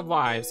millions of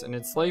lives and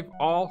enslave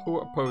all who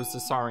oppose the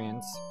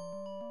Sariens.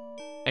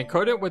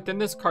 Encoded within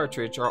this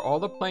cartridge are all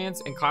the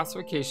plans and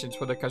classifications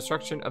for the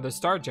construction of the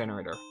Star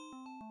Generator.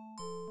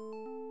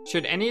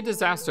 Should any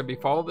disaster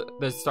befall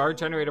the Star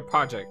Generator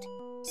project,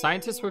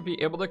 scientists would be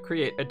able to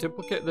create a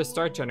duplicate of the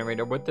Star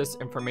Generator with this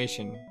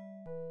information.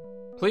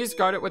 Please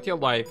guard it with your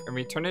life and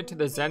return it to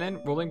the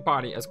Zenon ruling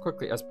body as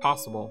quickly as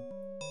possible.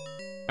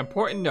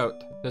 Important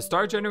note, the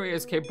Star Generator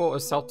is capable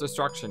of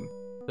self-destruction.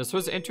 This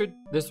was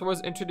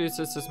introduced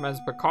as system as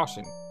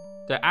precaution.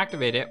 To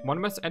activate it,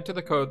 one must enter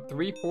the code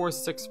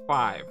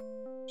 3465.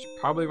 Should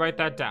probably write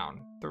that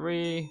down.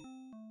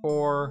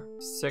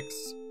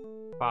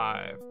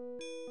 3465.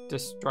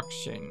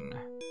 Destruction.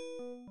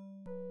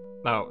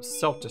 Oh,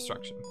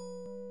 self-destruction.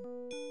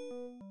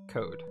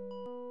 Code.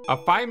 A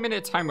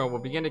 5-minute timer will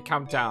begin to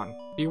count down.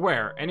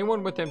 Beware,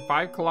 anyone within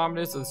 5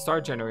 kilometers of the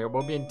Star Generator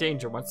will be in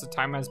danger once the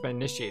timer has been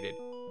initiated.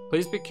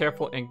 Please be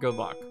careful and good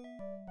luck.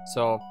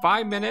 So,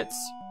 5 minutes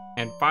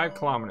and 5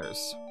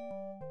 kilometers.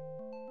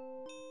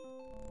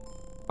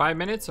 5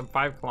 minutes and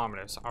 5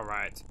 kilometers.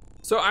 Alright.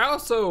 So, I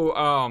also,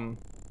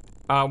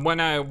 when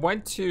I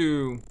went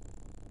to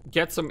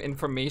get some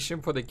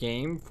information for the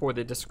game, for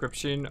the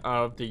description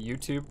of the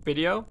YouTube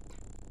video,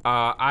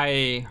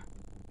 I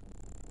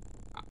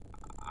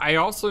I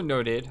also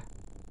noted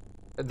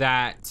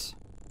that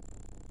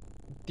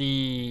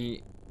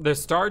the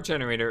star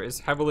generator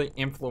is heavily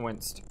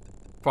influenced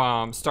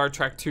from Star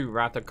Trek II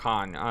Wrath of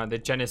Khan, the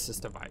Genesis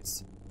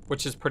device,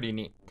 which is pretty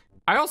neat.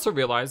 I also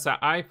realized that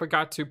I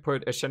forgot to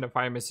put Ashenda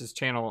Fire Mist's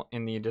channel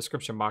in the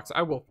description box.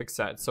 I will fix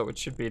that, so it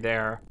should be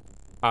there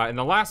in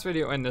the last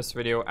video and this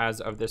video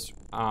as of this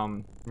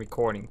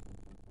recording.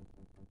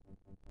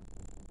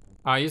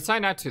 You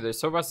decide not to. They're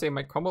so rusty it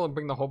might crumble and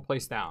bring the whole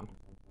place down.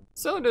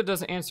 Cylinder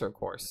doesn't answer, of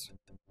course.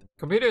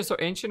 Computer is so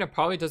ancient it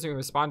probably doesn't even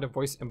respond to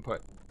voice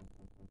input.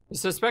 You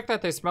suspect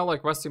that they smell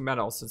like rusty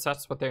metal since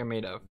that's what they are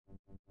made of.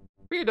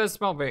 Beer does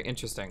smell very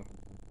interesting.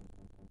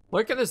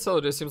 Look at the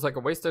cylinder seems like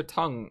a waste of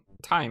time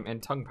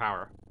and tongue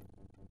power.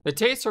 The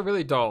tastes are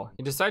really dull.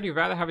 You decide you'd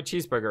rather have a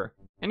cheeseburger.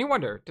 And you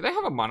wonder, do they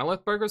have a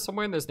monolith burger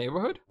somewhere in this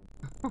neighborhood?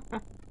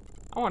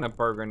 I want a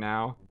burger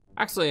now.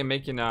 Actually, I'm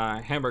making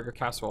a hamburger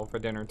casserole for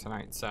dinner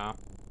tonight, so.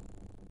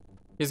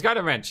 He's got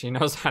a wrench. He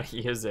knows how to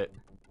use it.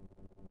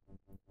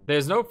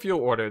 There's no fuel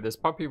order. This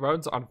puppy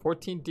runs on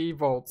 14D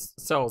volts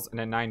cells and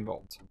a 9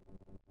 volt.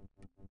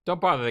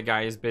 Don't bother the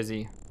guy. He's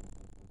busy.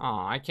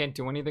 Aw, I can't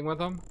do anything with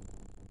him.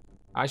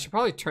 I should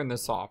probably turn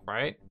this off,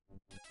 right?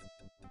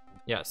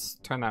 Yes,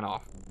 turn that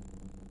off.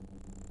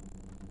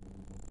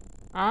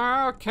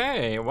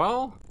 Okay,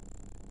 well.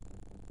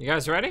 You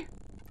guys ready?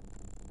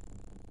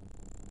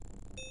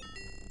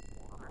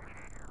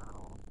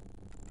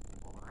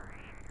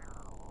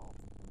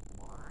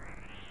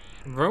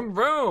 Vroom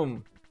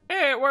vroom!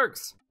 Hey, it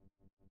works!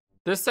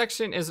 This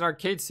section is an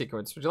arcade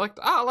sequence. Would you like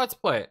to... Ah, let's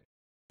play it.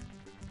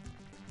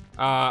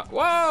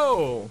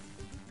 Whoa!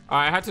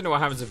 I had to know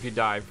what happens if you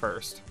die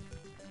first.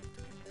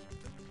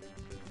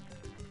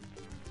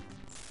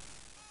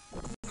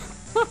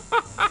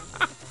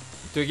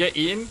 Do we get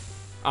eaten?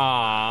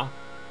 Ah,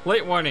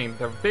 late warning.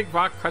 The big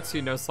rock cuts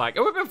you no slack. It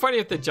would have been funny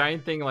if the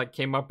giant thing like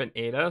came up and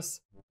ate us.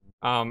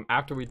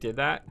 After we did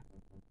that,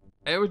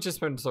 it would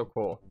just been so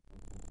cool.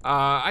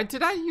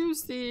 Did I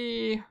use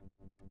the?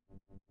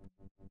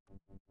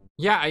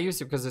 Yeah, I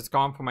used it because it's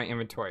gone from my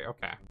inventory.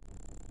 Okay.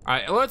 All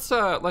right,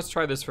 let's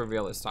try this for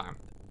real this time.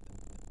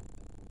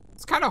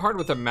 It's kind of hard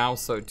with a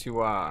mouse though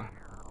to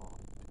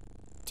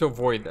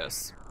avoid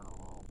this.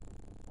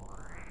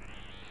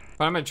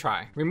 But I'm gonna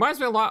try. Reminds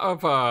me a lot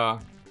of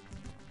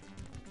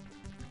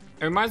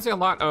it reminds me a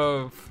lot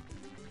of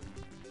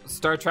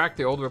Star Trek: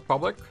 The Old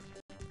Republic.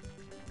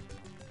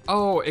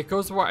 Oh, it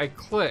goes where I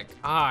click.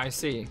 Ah, I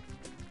see.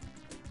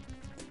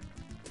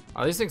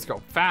 Oh, these things go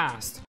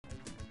fast.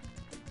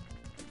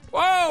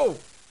 Whoa!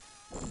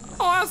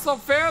 Oh, that's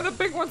not fair. The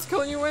big one's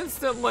killing you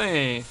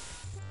instantly.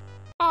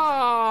 Ah.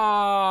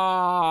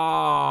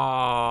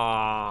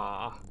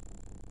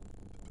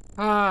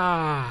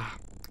 Ah.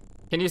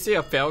 Can you see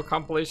a fail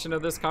compilation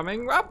of this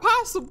coming?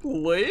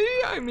 Possibly.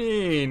 I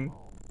mean,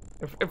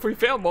 if we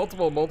fail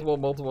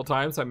multiple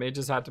times, I may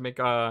just have to make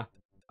a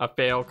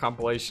fail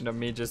compilation of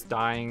me just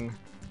dying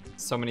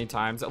so many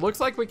times. It looks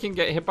like we can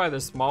get hit by the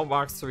small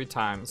rocks 3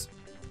 times,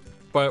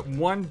 but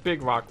one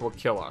big rock will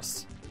kill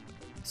us.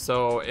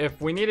 So if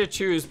we need to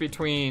choose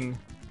between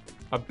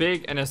a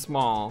big and a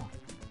small,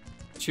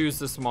 choose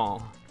the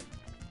small.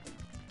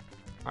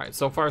 All right,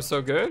 so far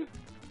so good.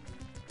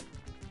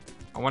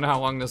 I wonder how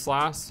long this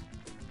lasts.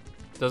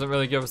 Doesn't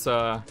really give us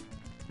a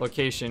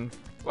location.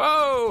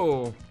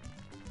 Whoa!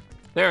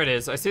 There it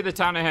is. I see the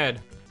town ahead.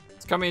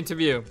 It's coming into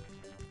view.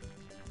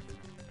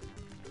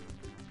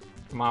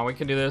 Come on, we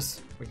can do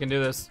this. We can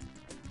do this.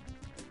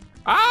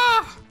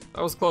 Ah!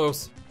 That was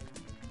close.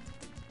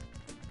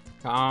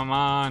 Come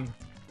on.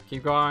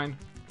 Keep going.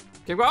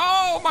 Keep going.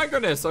 Oh my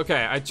goodness.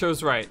 Okay, I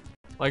chose right.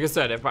 Like I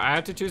said, if I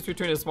have to choose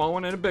between a small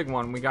one and a big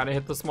one, we gotta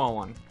hit the small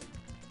one.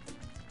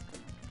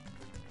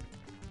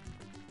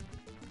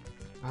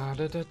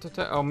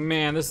 Oh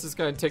man, this is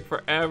gonna take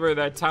forever.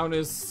 That town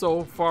is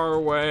so far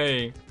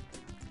away.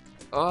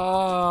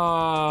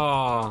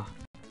 Oh.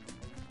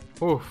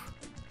 Oof.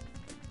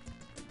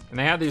 And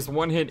they have these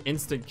one-hit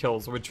instant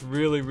kills, which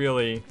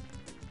really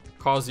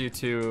cause you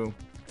to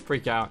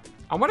freak out.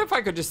 I wonder if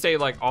I could just stay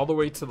like all the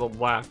way to the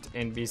left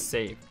and be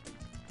safe.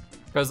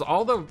 Because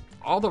all the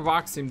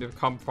rocks seem to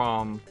come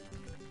from...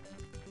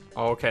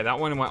 Oh, okay, that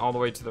one went all the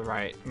way to the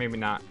right. Maybe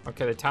not.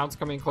 Okay, the town's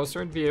coming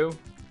closer in view.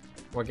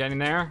 We're getting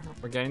there.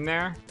 We're getting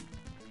there.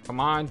 Come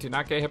on, do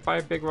not get hit by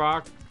a big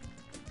rock.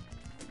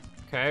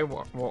 Okay,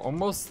 we're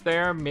almost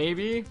there,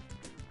 maybe.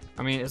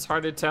 I mean, it's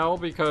hard to tell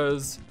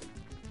because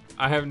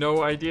I have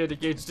no idea to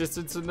gauge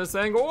distance in this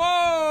angle.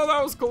 Whoa,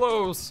 that was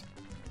close.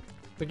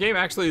 The game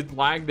actually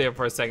lagged there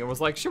for a second. It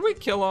was like, should we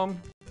kill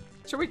him?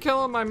 Should we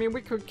kill him? I mean,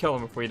 we could kill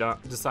him if we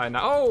don't decide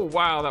now. Oh,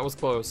 wow, that was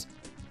close.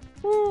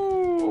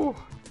 Woo.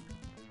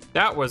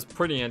 That was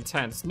pretty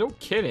intense. No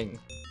kidding.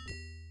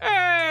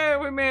 Hey,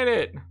 we made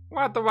it.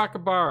 We're at the Rocket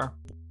Bar.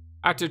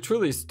 After a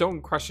truly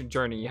stone-crushing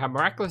journey, you have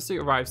miraculously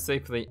arrived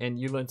safely in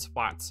Yulin's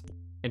Flats.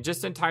 And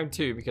just in time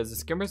too, because the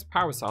skimmer's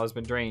power cell has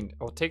been drained. It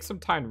will take some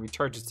time to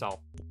recharge itself.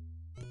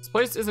 This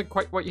place isn't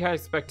quite what you had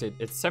expected.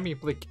 It's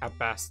semi-bleak at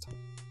best.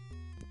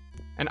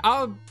 An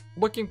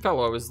odd-looking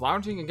fellow is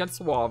lounging against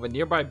the wall of a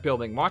nearby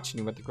building, watching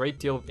you with a great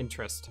deal of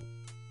interest.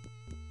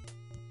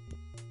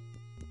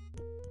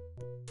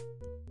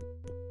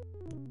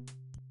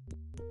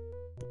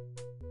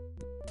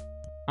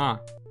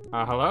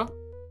 Hello?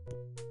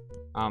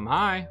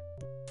 Hi.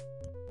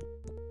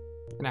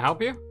 Can I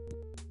help you?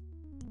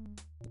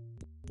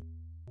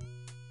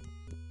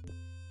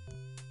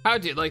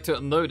 How'd you like to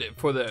unload it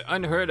for the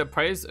unheard of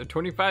price of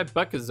 25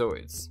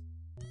 buckazoids?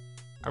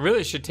 I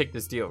really should take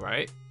this deal,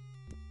 right?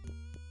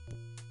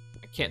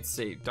 I can't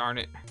see, darn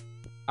it.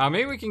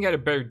 Maybe we can get a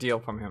better deal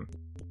from him.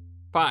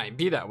 Fine,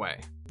 be that way.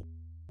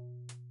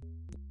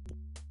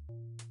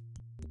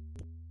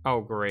 Oh,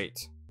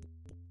 great.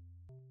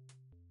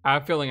 I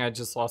have a feeling I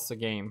just lost the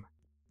game.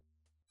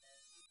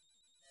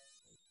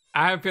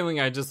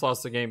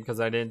 Because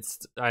I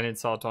didn't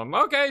sell it to him.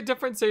 Okay,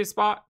 different save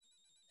spot.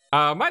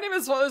 My name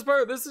is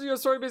FlightlessBird. This is your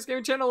story-based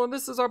gaming channel, and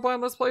this is our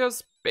blind let's play of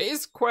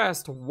Space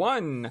Quest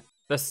 1,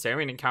 the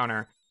Sarien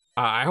encounter.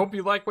 I hope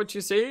you like what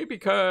you see,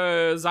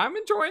 because I'm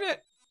enjoying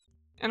it.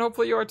 And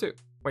hopefully you are too.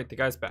 Wait, the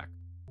guy's back.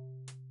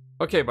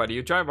 Okay, buddy,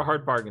 you drive a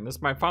hard bargain. This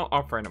is my final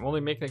offer, and I'm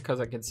only making it because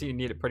I can see you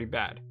need it pretty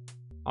bad.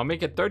 I'll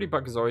make it 30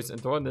 buckazoids and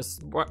throw in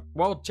this,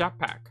 well,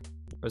 jetpack.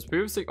 It was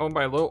previously owned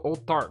by a little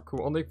old thark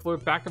who only flew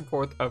back and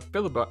forth of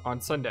Philibut on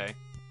Sunday.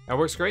 It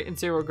works great in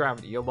zero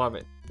gravity. You'll love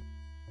it.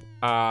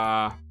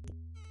 I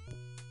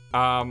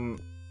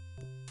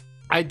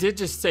did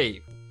just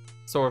save,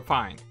 so we're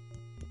fine.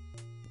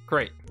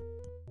 Great.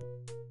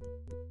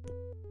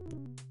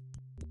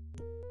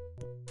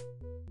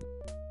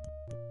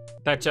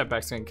 That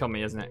jetpack's gonna kill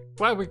me, isn't it?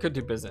 Glad we could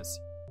do business.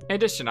 In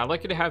addition, I'd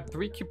like you to have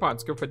 3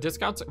 coupons good for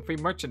discounts and free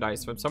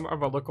merchandise from some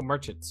of our local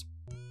merchants.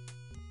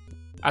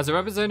 As a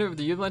representative of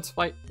the Ulands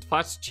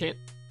Flats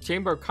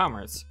Chamber of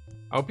Commerce,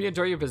 I hope you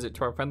enjoy your visit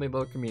to our friendly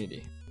little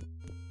community.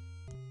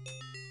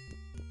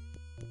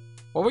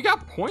 Well, we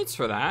got points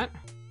for that.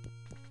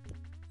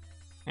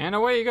 And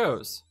away he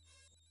goes.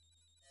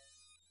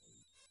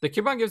 The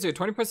coupon gives you a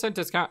 20%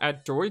 discount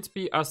at Droids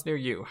Be Us near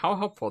you. How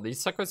helpful.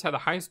 These suckers have the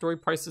highest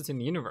droid prices in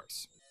the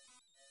universe.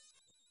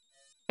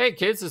 Hey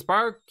kids, this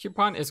bar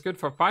coupon is good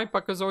for 5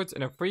 buckazoids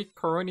and a free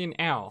Keronian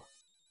ale.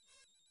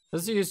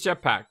 This is a used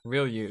jetpack.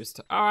 Real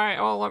used. Alright,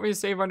 well, let me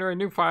save under a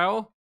new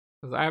file.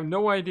 Because I have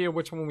no idea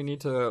which one we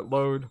need to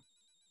load.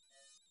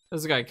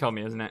 This is gonna kill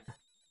me, isn't it?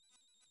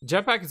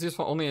 Jetpack is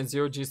useful only in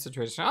zero-G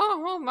situation.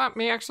 Oh, well, that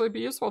may actually be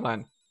useful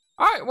then.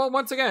 Alright, well,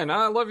 once again,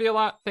 I love you a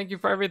lot. Thank you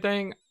for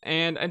everything.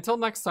 And until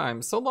next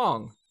time, so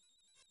long.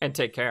 And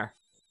take care.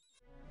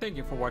 Thank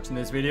you for watching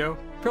this video.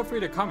 Feel free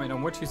to comment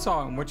on what you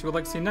saw and what you would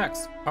like to see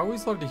next. I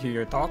always love to hear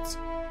your thoughts.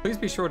 Please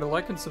be sure to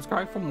like and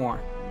subscribe for more.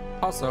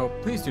 Also,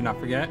 please do not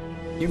forget,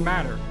 you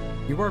matter.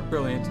 You are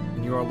brilliant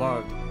and you are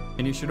loved.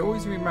 And you should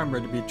always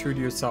remember to be true to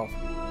yourself.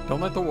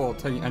 Don't let the world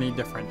tell you any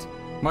different.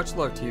 Much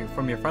love to you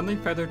from your friendly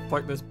feathered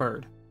flightless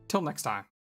bird. Till next time.